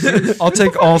the piercings. I'll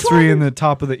take all 3 in the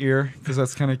top of the ear because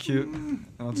that's kind of cute. And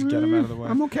I'll just get them out of the way.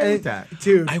 I'm okay with that.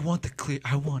 Dude. I want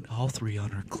all 3 on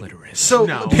her clitoris. So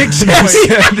No. pictures.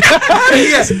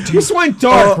 This went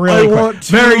dark really quick.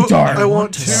 Very dark. I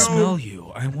want to to smell you.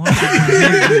 I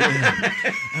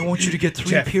want you to get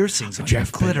 3 piercings on your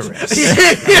clitoris.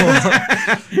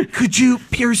 Could you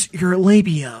pierce your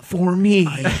labia for me?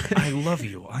 I love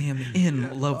you. I am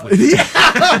in love with you.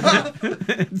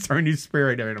 It's our new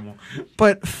spirit animal.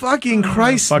 But fucking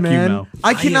Christ, Fuck you, man, Mel.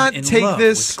 I cannot am in take love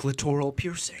this. with clitoral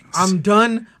piercings. I'm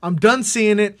done. I'm done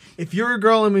seeing it. If you're a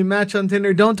girl and we match on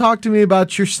Tinder, don't talk to me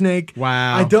about your snake.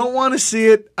 Wow. I don't want to see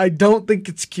it. I don't think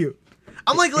it's cute.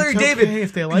 I'm like Larry It's okay David.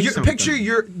 if they like something. Picture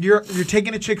you're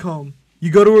taking a chick home. You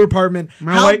go to her apartment.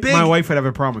 My wife would have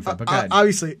a problem with that, but go ahead.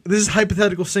 Obviously, this is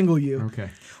hypothetical single you. Okay.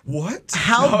 What?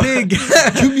 How big?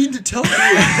 You mean to tell me?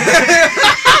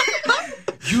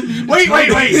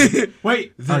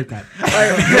 Wait. Okay.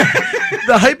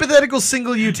 The hypothetical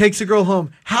single you takes a girl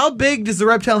home. How big does the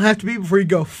reptile have to be before you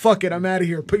go, fuck it, I'm out of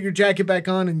here. Put your jacket back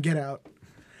on and get out.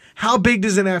 How big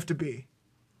does it have to be?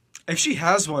 If she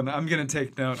has one, I'm going to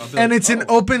take note. I'll be And like, it's an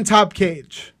open top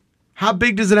cage. How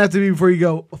big does it have to be before you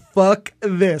go, fuck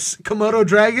this? Komodo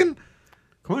dragon?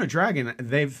 Komodo dragon.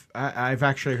 I've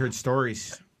actually heard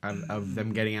stories of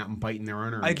them getting out and biting their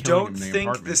owner. And I killing don't them in their think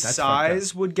the apartment. That's fucked up.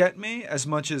 size would get me as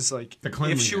much as like The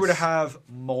if she were to cleanliness. have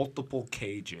multiple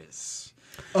cages.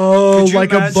 Oh, Could you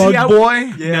like a imagine- bug See, I-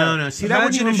 boy? No. See, that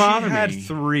wouldn't Imagine even if bother she had me.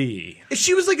 3. If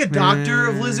she was like a doctor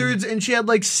of lizards and she had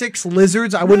like 6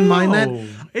 lizards, I wouldn't mind that. No.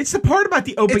 It's the part about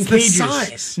the open It's the cages.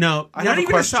 size. No, I not have a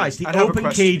even question. the size. The I'd have a open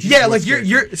question. cages. Yeah, was like scary.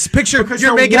 you're picture Because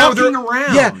you're they're making out with her. walking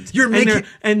around. Yeah, you're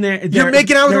And making they're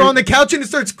making out with her they're- on the couch and it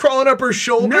starts crawling up her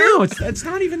shoulder. No, it's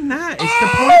not even that. It's the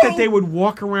part that they would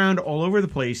walk around all over the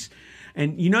place.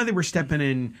 And you know they were stepping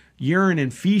in urine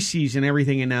and feces and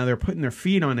everything, and now they're putting their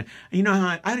feet on it. And you know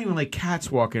how I don't even like cats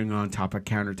walking on top of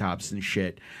countertops and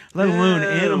shit, let alone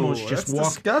animals just that's walk.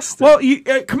 disgusting.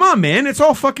 Well, come on, man, it's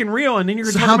all fucking real. And then you're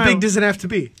So talking how about, big does it have to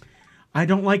be? I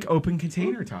don't like open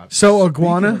container tops. So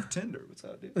iguana? Tinder, what's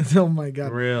that, dude? Oh my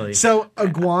god! Really? So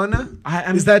iguana?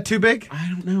 I'm- Is that too big? I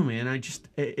don't know, man. I just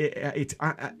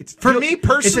it's For me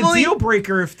personally, it's a deal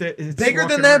breaker if it's Bigger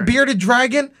walking than that around. bearded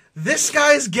dragon. This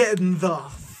guy's getting the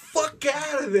fuck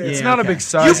out of there. It's Yeah, not a okay. big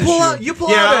size You pull issue. out. You pull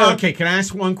Yeah, out. okay. Can I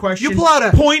ask one question? You pull out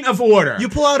a- point of order. You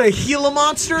pull out a Gila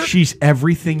monster. She's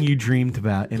everything you dreamed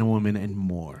about in a woman and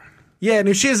more. Yeah, and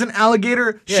if she has an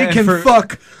alligator, she and can for-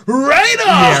 fuck right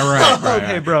off. right.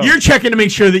 Hey, bro. You're checking to make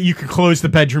sure that you can close the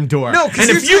bedroom door. No, 'cause and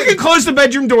here's if the you thing. can close the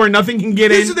bedroom door and nothing can get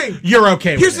Here's in, the thing. you're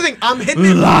okay Here's with the it. thing. I'm hitting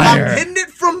it. Liar. I'm hitting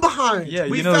it from behind. Yeah,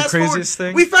 you know the craziest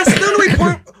thing?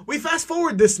 We fast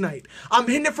forward this night. I'm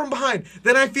hitting it from behind.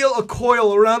 Then I feel a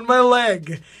coil around my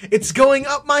leg. It's going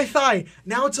up my thigh.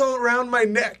 Now it's all around my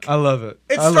neck. I love it.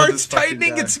 It I love starts this fucking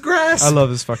tightening guy. its grasp. I love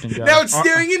this fucking guy. Now it's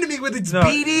staring into me with its No.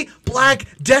 beady black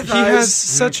death He eyes. has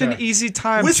such an easy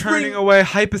time Whispering- turning away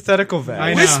hypothetical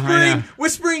I value. know.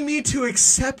 whispering me to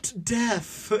accept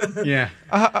death. Yeah.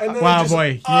 And then Wow, it just-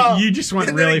 boy, you just went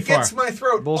and then really it gets far. my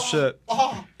throat. Bullshit.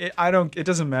 Oh. It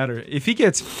doesn't matter. If he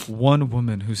gets one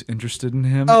woman who's interested in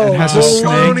him Oh, and has a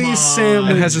bologna snake, sandwiches.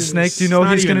 and has a snake, do you know It's what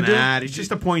not he's even going to do? that. It's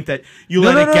just a point that you No,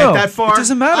 let no, it no, get no. that far. It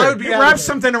doesn't matter. I would be You out wrap of it.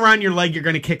 something around your leg, you're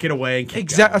going to kick it away and kick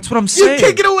Exactly. it That's what I'm You saying.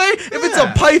 kick it away if it's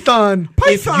a python.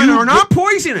 Python you are not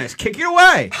poisonous. Kick it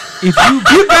away. If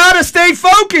You gotta stay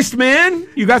focused, man.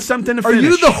 You got something to Are finish.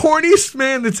 you the horniest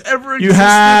man that's ever You existed?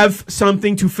 have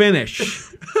something to finish.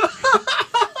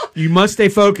 You must stay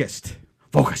focused.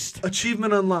 Focused.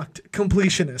 Achievement unlocked.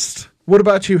 Completionist. What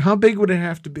about you? How big would it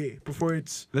have to be before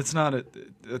it's That's not a.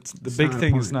 That's the big not a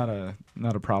thing is point.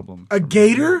 not a problem. a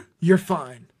gator? You're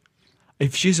fine.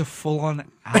 If she's a full-on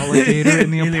alligator in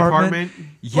the In the apartment,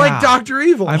 yeah, Like Dr.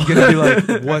 Evil. I'm gonna be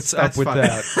like, "What's up That's with fine.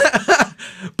 that?"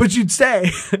 But you'd stay.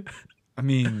 I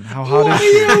mean, how hot What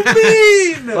is do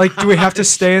she? you mean? Like, do we have to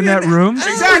stay in that room?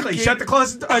 Exactly. Shut the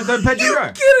closet, the bedroom You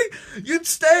door. kidding? You'd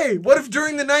stay. What if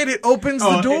during the night it opens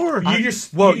the door? You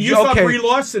just Well, you thought okay. Brie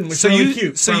Larson was So really you-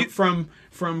 cute. so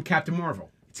From Captain Marvel.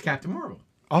 It's Captain Marvel.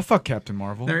 I'll fuck Captain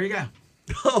Marvel. There you go.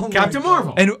 Oh my Captain God.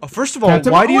 Marvel. And first of all,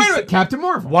 Captain why do you? Wait a minute, Captain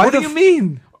Marvel? Why What the do you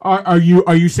mean? Are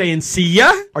you saying see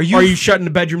ya? Are you- Or are you shutting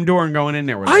the bedroom door and going in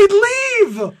there with her? I'd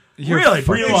leave. You're Really? fucking-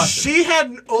 Brie If Larson. she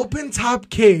had an open top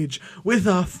cage with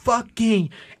a fucking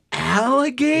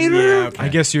alligator. Yeah, okay. I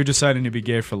guess you're deciding to be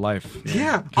gay for life.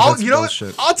 Yeah, that's you know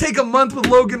bullshit. what? I'll take a month with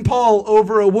Logan Paul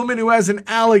over a woman who has an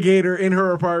alligator in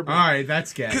her apartment. All right,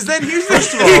 that's gay. Because then here's the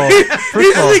First of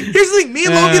all, here's the thing. Me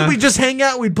and Logan, we just hang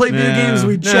out, we play video games,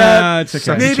 we chat. it's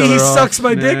okay. Maybe each he other off. sucks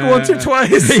my dick once or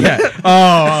twice. yeah.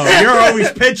 Oh, you're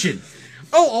always pitching.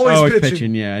 Oh, always, Always pitching.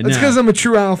 pitching, yeah, That's no. because I'm a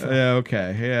true alpha. Yeah,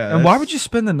 okay. Yeah. And why would you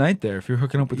spend the night there if you're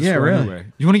hooking up with this Yeah, girl really. anyway?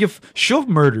 You want to give? She'll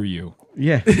murder you.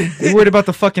 Yeah. You're worried about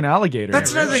the fucking alligator.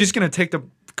 That's another thing. She's gonna take the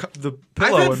I've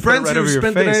pillow had and friends put it right who over your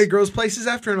spent the night face. at girls' places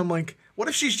after, and I'm like, what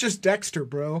if she's just Dexter,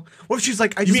 bro? What if she's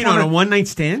like, I You just mean on want a one night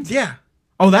stand? Yeah,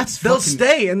 Oh, that's they'll fucking-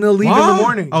 stay and they'll leave in the What?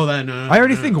 morning. Oh, that no. I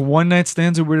already think one night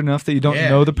stands are weird enough that you don't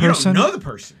know the person, You don't know the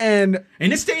person. And In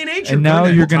this day and age, and now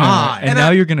you're gonna die. and now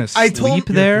you're gonna I sleep told-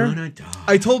 there. You're gonna die.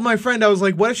 I told my friend, I was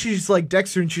like, what if she's like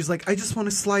Dexter, and she's like, I just want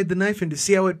to slide the knife in to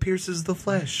see how it pierces the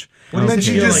flesh. What And does then it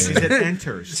she feel just like as it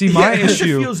enters? See, my Yeah. It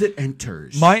issue, feels it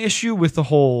enters. my issue with the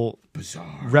whole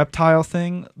bizarre. reptile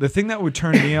thing, the thing that would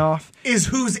turn me off. is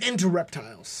who's into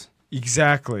reptiles.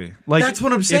 Exactly. Like That's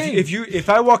what I'm saying. If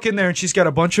I walk in there and she's got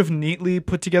a bunch of neatly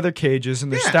put together cages and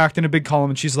they're Yeah. stacked in a big column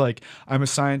and she's like, "I'm a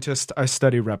scientist. I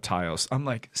study reptiles." I'm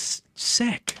like,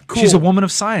 sick. Cool. She's a woman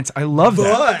of science. I love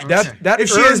But that. if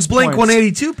she has earns Blink points.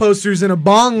 182 posters and a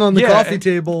bong on the coffee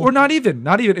table, or not even.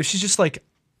 If she's just like,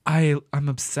 I'm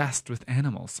obsessed with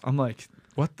animals. I'm like,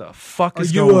 what the fuck are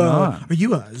is you going on? are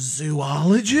you a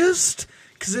zoologist?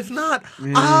 Because if not,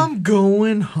 I'm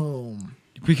going home.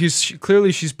 Because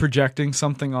clearly she's projecting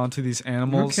something onto these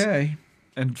animals Okay.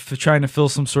 and trying to fill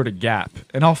some sort of gap.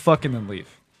 And I'll fucking then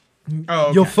leave. Oh,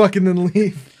 okay. You'll fucking then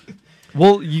leave.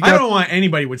 Well, you I got don't want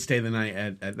anybody would stay the night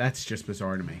at that's just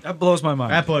bizarre to me. that blows my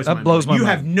mind. That blows my my mind. You mind.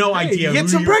 have no Hey, idea. get who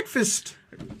some you- breakfast.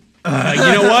 You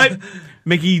know what?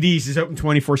 Mickey D's is open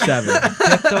 24/7.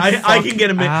 I can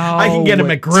get a I can get a out.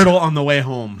 McGriddle on the way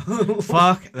home.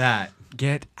 Fuck that.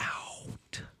 Get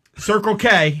out. Circle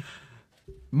K,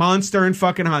 Monster and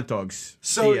fucking hot dogs.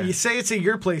 So See ya. you say it's at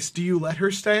your place. Do you let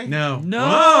her stay? No. No.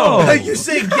 Whoa. You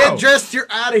say get dressed. You're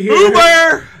out of here.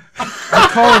 Uber. I'm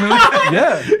calling him.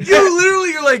 Yeah. You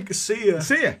literally, you're like, see ya.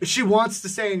 See ya. If she wants to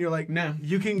stay, and you're like, No.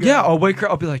 you can go. Yeah, I'll wake her.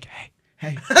 I'll be like, hey.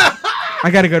 Hey. I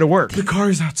got to go to work. The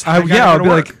car's outside. gotta I'll go be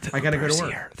to like, work. the I gotta go to Uber's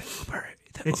work. here. The Uber.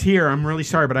 It's here. I'm really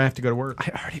sorry, but I have to go to work.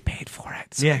 I already paid for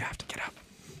it, so Yeah. you have to get up.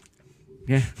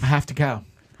 Yeah, I have to go.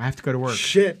 I have to go to work.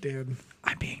 Shit, dude.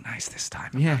 I'm being nice this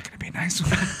time. I'm Yeah. not gonna be nice.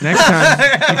 Next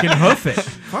time you can hoof it.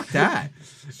 Fuck that.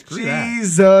 Screw that.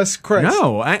 Jesus Christ.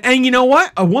 No, and you know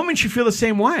what? A woman should feel the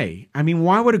same way. I mean,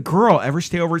 why would a girl ever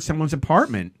stay over at someone's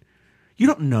apartment? You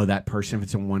don't know that person if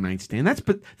it's a one night stand.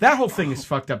 But that whole thing is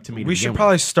fucked up to me. We should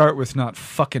probably start with not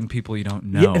fucking people you don't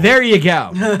know. Yeah, there you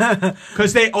go.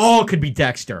 Because they all could be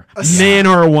Dexter, man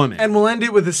or a woman. And we'll end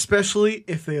it with especially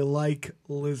if they like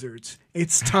lizards.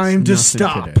 It's time to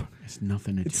stop. It's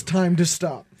nothing to do. It's time to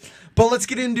stop. But let's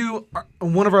get into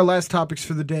one of our last topics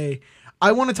for the day.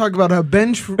 I want to talk about how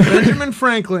Benjamin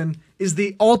Franklin is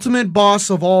the ultimate boss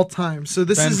of all time. So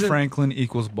this Ben is Franklin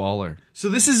equals baller. So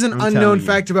this is an telling unknown you.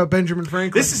 fact about Benjamin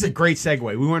Franklin. This is a great segue.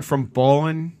 We went from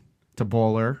ballin' to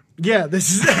baller. yeah.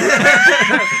 This is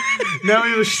now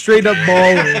he was straight up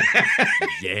baller.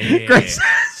 Yeah.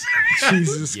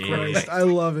 Jesus Christ, I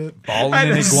love it. Balling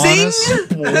in iguanas.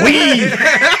 Weed.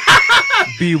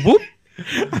 Be whoop.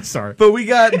 Sorry. But we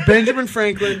got Benjamin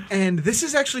Franklin, and this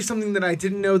is actually something that I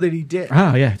didn't know that he did.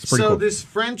 Oh, yeah. It's pretty So cool. this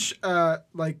French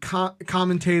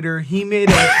commentator, he made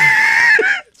a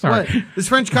Sorry. what? This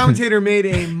French commentator made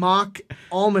a mock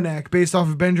almanac based off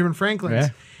of Benjamin Franklin's, Yeah.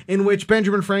 in which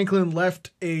Benjamin Franklin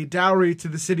left a dowry to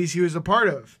the cities he was a part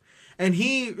of. And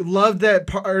he loved that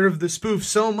part of the spoof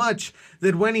so much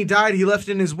that when he died, he left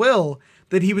in his will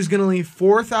that he was going to leave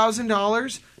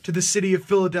 $4,000 to the city of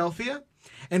Philadelphia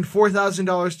and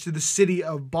 $4,000 to the city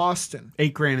of Boston.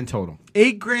 $8,000 in total.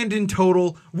 $8,000 in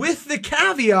total, with the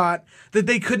caveat that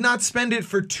they could not spend it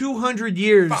for 200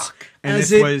 years And as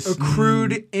this it was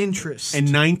accrued interest. In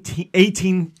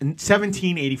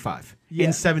 1785. Yeah. In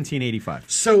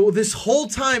 1785. So this whole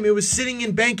time it was sitting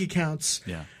in bank accounts,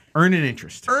 Yeah. Earning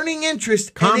interest. earning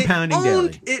interest, Compounding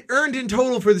and daily. it earned in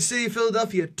total for the city of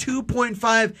Philadelphia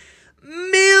 $2.5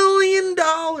 million.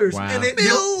 Wow. And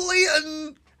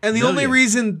Million. And the only Million.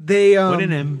 reason they With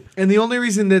an M. and the only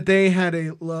reason that they had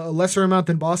a lesser amount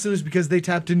than Boston is because they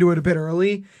tapped into it a bit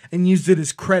early and used it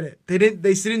as credit. They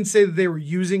didn't say that they were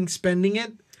spending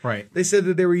it. Right. They said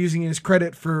that they were using it as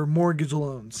credit for mortgage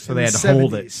loans. So they had to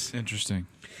hold it. Interesting.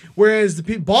 Whereas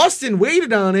Boston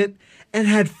waited on it and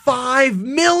had $5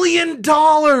 million.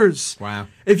 Wow.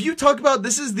 If you talk about,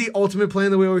 this is the ultimate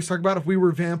plan that we always talk about. If we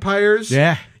were vampires,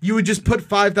 Yeah. you would just put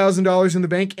 $5,000 in the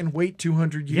bank and wait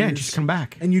 200 years. Yeah, just come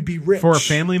back. and you'd be rich For a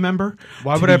family member?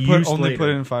 Why to would I be put used only later. put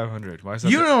in 500? Why is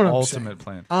that You the know what I'm ultimate saying.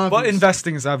 plan? But Obviously.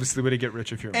 investing is obviously the way to get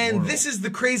rich if you're And immoral. this is the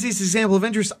craziest example of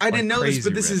interest. I didn't know this,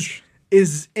 but crazy this rich.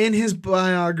 is in his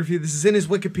biography. This is in his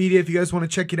Wikipedia if you guys want to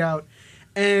check it out.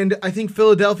 And I think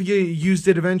Philadelphia used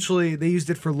it eventually. They used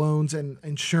it for loans and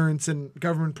insurance and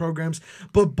government programs.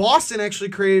 But Boston actually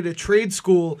created a trade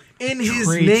school in his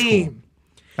Trade name. school.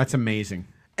 That's amazing.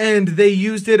 And they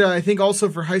used it, I think, also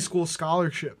for high school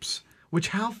scholarships. Which,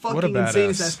 how fucking insane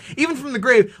is badass. that? Even from the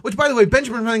grave. Which, by the way,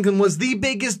 Benjamin Franklin was the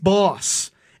biggest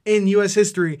boss in U.S.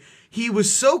 history. He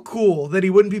was so cool that he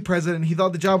wouldn't be president. He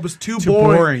thought the job was too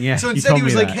boring. Yeah, So you instead told he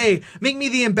was me like, that. hey, make me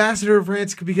the ambassador of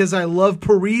France because I love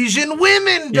Parisian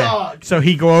women, Yeah. dog. So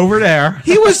he go over there.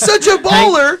 He was such a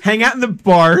baller. Hang out in the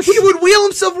bars. He would wheel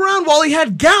himself around while he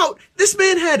had gout. This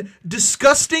man had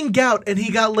disgusting gout, and he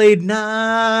got laid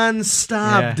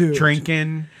non-stop, Yeah, dude.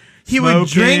 drinking. He would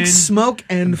drink, smoking. smoke,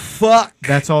 and fuck.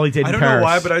 That's all he did I in don't Paris. know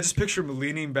why, but I just picture him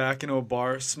leaning back into a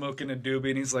bar, smoking a doobie,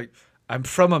 and he's like, "I'm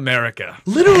from America,"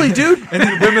 Literally, dude. and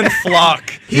then women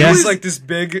flock. He was- He's like this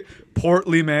big,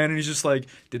 portly man, and he's just like,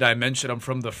 "Did I mention I'm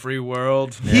from the free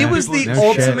world?" He was the No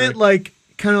ultimate, shit. like,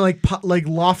 kind of like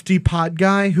lofty pot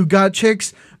guy who got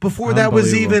chicks before that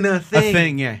was even a thing. A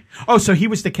thing, yeah. Oh, so he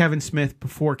was the Kevin Smith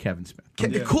before Kevin Smith.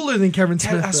 Cooler than Kevin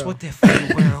Smith. though. the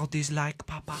free world is like,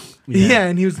 Papa. Yeah,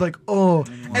 and he was like, "Oh,"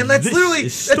 and that's This literally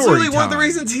is that's story literally one of the time.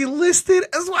 reasons he listed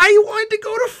as why he wanted to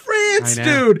go to France, I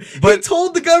know. dude. He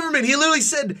told the government. He literally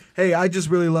said, "Hey, I just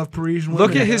really love Parisian women."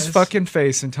 Look at his guys." fucking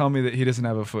face and tell me that he doesn't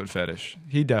have a foot fetish.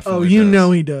 He definitely. Oh, you does.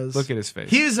 know he does. Look at his face.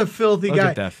 He's a filthy Look guy.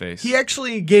 at that face. He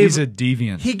actually gave. He's a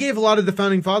deviant. He gave a lot of the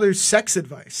founding fathers sex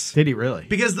advice. Did he really?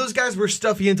 Because those guys were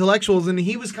stuffy intellectuals, and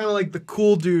he was kind of like the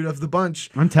cool dude of the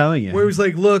bunch. I'm telling you. Where he was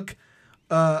like, "Look,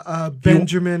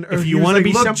 Benjamin, or if he you was want to like,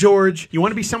 be look, some- George." You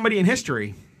want to be somebody in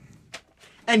history.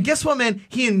 And guess what, man?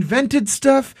 He invented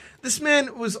stuff. This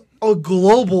man was a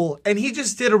global, and he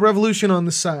just did a revolution on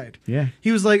the side. Yeah.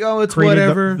 He was like, "Oh, it's Created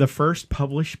whatever." the first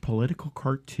published political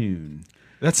cartoon.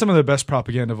 That's some of the best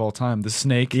propaganda of all time. The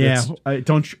snake. Yeah.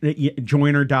 that's-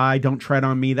 Join or die. Don't tread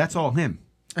on me. That's all him.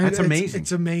 And That's amazing.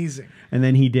 It's amazing. And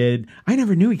then he did. I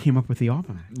never knew he came up with the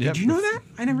almanac. Yep. Did you know that?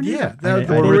 I never knew Yeah, that. that-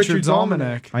 I, or didn't- Richard's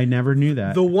Almanac. I never knew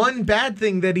that. The one bad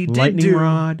thing that he did Lightning do.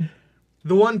 rod.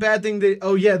 The one bad thing that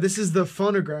this is the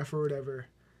phonograph or whatever,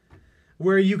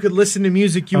 where you could listen to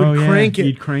music. You would Oh, yeah, crank it.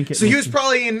 you'd crank it So and he was listen.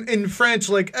 probably in French,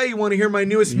 like, "Hey, you want to hear my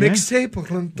newest Yeah. mixtape?"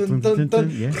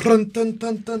 Yeah.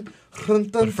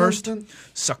 But first,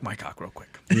 suck my cock real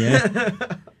quick. Yeah.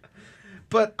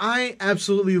 But I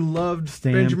absolutely loved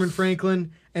Stamps. Benjamin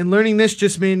Franklin, and learning this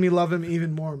just made me love him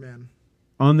even more, man.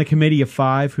 On the committee of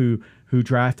 5 who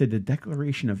drafted the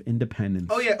Declaration of Independence.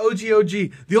 Oh yeah,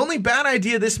 OG. The only bad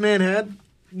idea this man had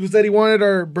was that he wanted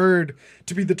our bird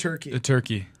to be the turkey. The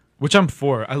turkey, which I'm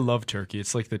for. I love turkey.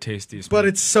 It's like the tastiest. But meat.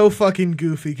 it's so fucking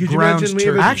goofy. Could you Ground imagine we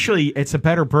turkey. have a- Actually, it's a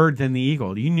better bird than the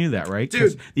eagle. You knew that, right?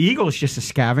 'Cause Dude. the eagle is just a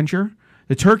scavenger.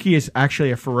 The turkey is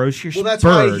actually a ferocious Well, that's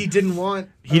bird. why he didn't want.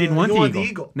 He didn't want he the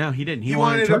eagle. No, he didn't. He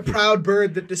wanted wanted a a turkey. proud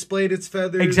bird that displayed its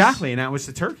feathers. Exactly, and that was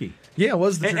the turkey. Yeah, it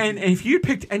was the And, turkey. and if you'd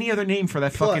picked any other name for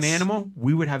that Plus. fucking animal,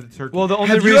 we would have the turkey. well, the only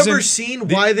have you reason ever seen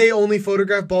why they only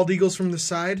photograph bald eagles from the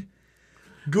side?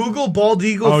 Google bald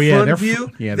eagle Oh, yeah, front they're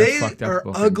view. they're they fucked up are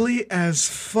looking. ugly as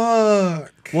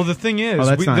fuck. Well, the thing is,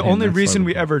 that's not the him, only that's reason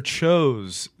we Logan. ever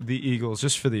chose the Eagles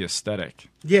just for the aesthetic.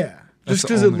 Yeah, That's just the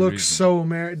because it only looks reason.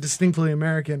 so distinctly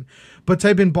American. But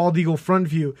type in bald eagle front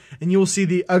view, and you will see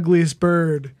the ugliest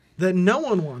bird that no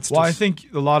one wants. Well, to I think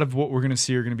a lot of what we're going to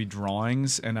see are going to be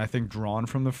drawings, and I think drawn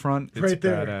from the front, it's Right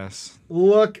there. badass.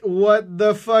 Look, what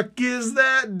the fuck is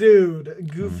that, dude?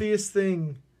 Goofiest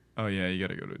thing. Oh yeah, you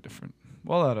got to go to a different.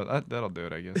 Well, that'll do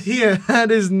it, I guess. Yeah,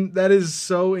 that is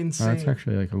so insane. That's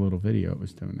actually like a little video it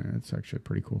was doing there. That's actually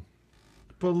pretty cool.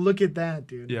 But look at that,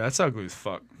 dude. Yeah, that's ugly as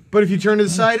fuck. But if you turn to the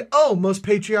side, most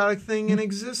patriotic thing in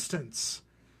existence.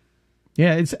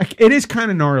 Yeah, it is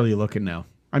kind of gnarly looking now.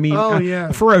 I mean,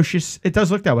 yeah. ferocious. It does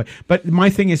look that way. But my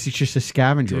thing is, it's just a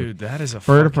scavenger. Dude, that is a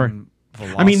Bird of fucking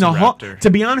prey. I mean, velociraptor. to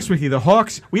be honest with you, the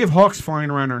hawks. We have hawks flying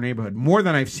around our neighborhood more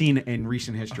than I've seen in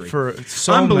recent history. For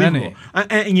so Unbelievable. many.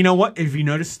 And you know what? If you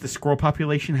notice, the squirrel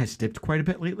population has dipped quite a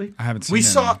bit lately. I haven't seen We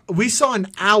any. we saw an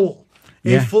owl,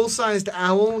 Yeah. a full-sized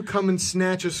owl, come and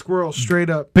snatch a squirrel straight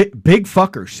up. Big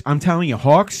fuckers. I'm telling you,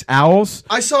 hawks, owls,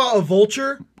 I saw a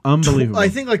vulture. unbelievable. I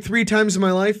think like 3 times in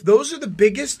my life. Those are the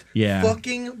biggest Yeah.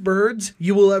 fucking birds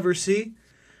you will ever see.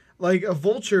 Like a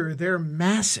vulture, they're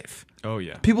massive. Oh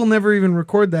yeah. People never even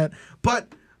record that.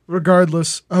 But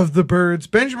regardless of the birds,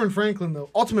 Benjamin Franklin, though,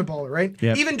 ultimate baller, right?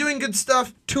 Yep. Even doing good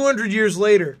stuff 200 years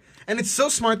later. And it's so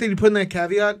smart that he put in that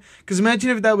caveat. Because imagine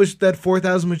if that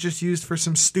 4,000 was just used for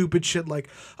some stupid shit like,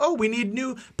 oh, we need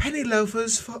new penny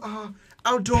loafers for our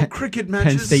outdoor cricket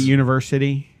matches. Penn State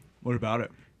University. What about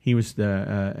it? He was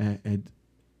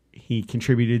he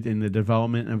contributed in the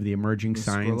development of the emerging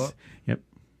squirrel science. up? Yep.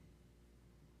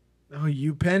 Oh,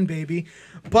 UPenn, baby.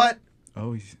 But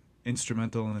Oh, he's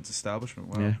instrumental in its establishment.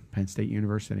 Wow. Yeah, Penn State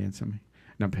University and something.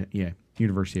 No,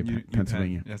 University of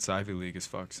Pennsylvania. That's Ivy League as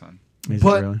fuck, son. Is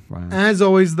But it really? Wow. as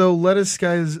always, though, let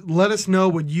us know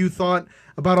what you thought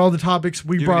about all the topics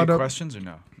we Do you have brought any up. questions or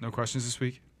no? No questions this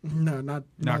week? No, not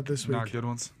this week. Not good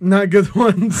ones. Not good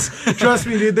ones. Trust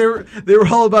me, dude. They were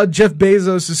all about Jeff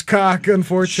Bezos' cock.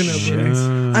 Unfortunately, Shit.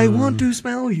 I want to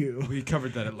smell you. We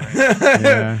covered that at length.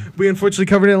 Yeah. We unfortunately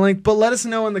covered it at length, but let us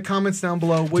know in the comments down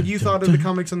below what you thought of the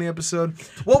comics on the episode.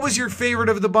 What was your favorite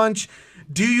of the bunch?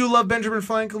 Do you love Benjamin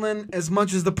Franklin as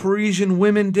much as the Parisian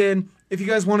women did? If you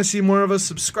guys want to see more of us,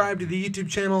 subscribe to the YouTube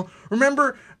channel.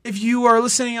 Remember, if you are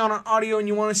listening on an audio and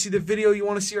you want to see the video, you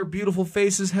want to see our beautiful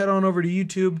faces, head on over to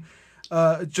YouTube.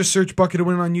 Just search Bucket of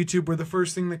Win on YouTube. We're the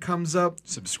first thing that comes up.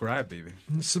 Subscribe, baby.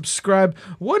 Subscribe.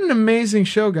 What an amazing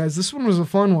show, guys. This one was a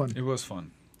fun one. It was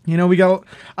fun. You know,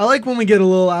 I like when we get a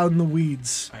little out in the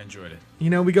weeds. I enjoyed it. You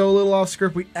know, we go a little off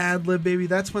script, we ad-lib, baby.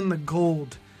 That's when the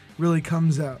gold really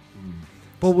comes out.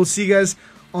 But we'll see you guys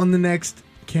on the next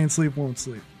Can't Sleep, Won't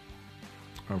Sleep.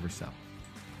 Oversell.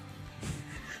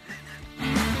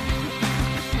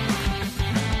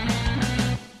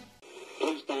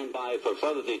 Please stand by for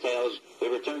further details. We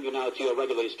return you now to your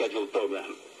regularly scheduled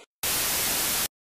program.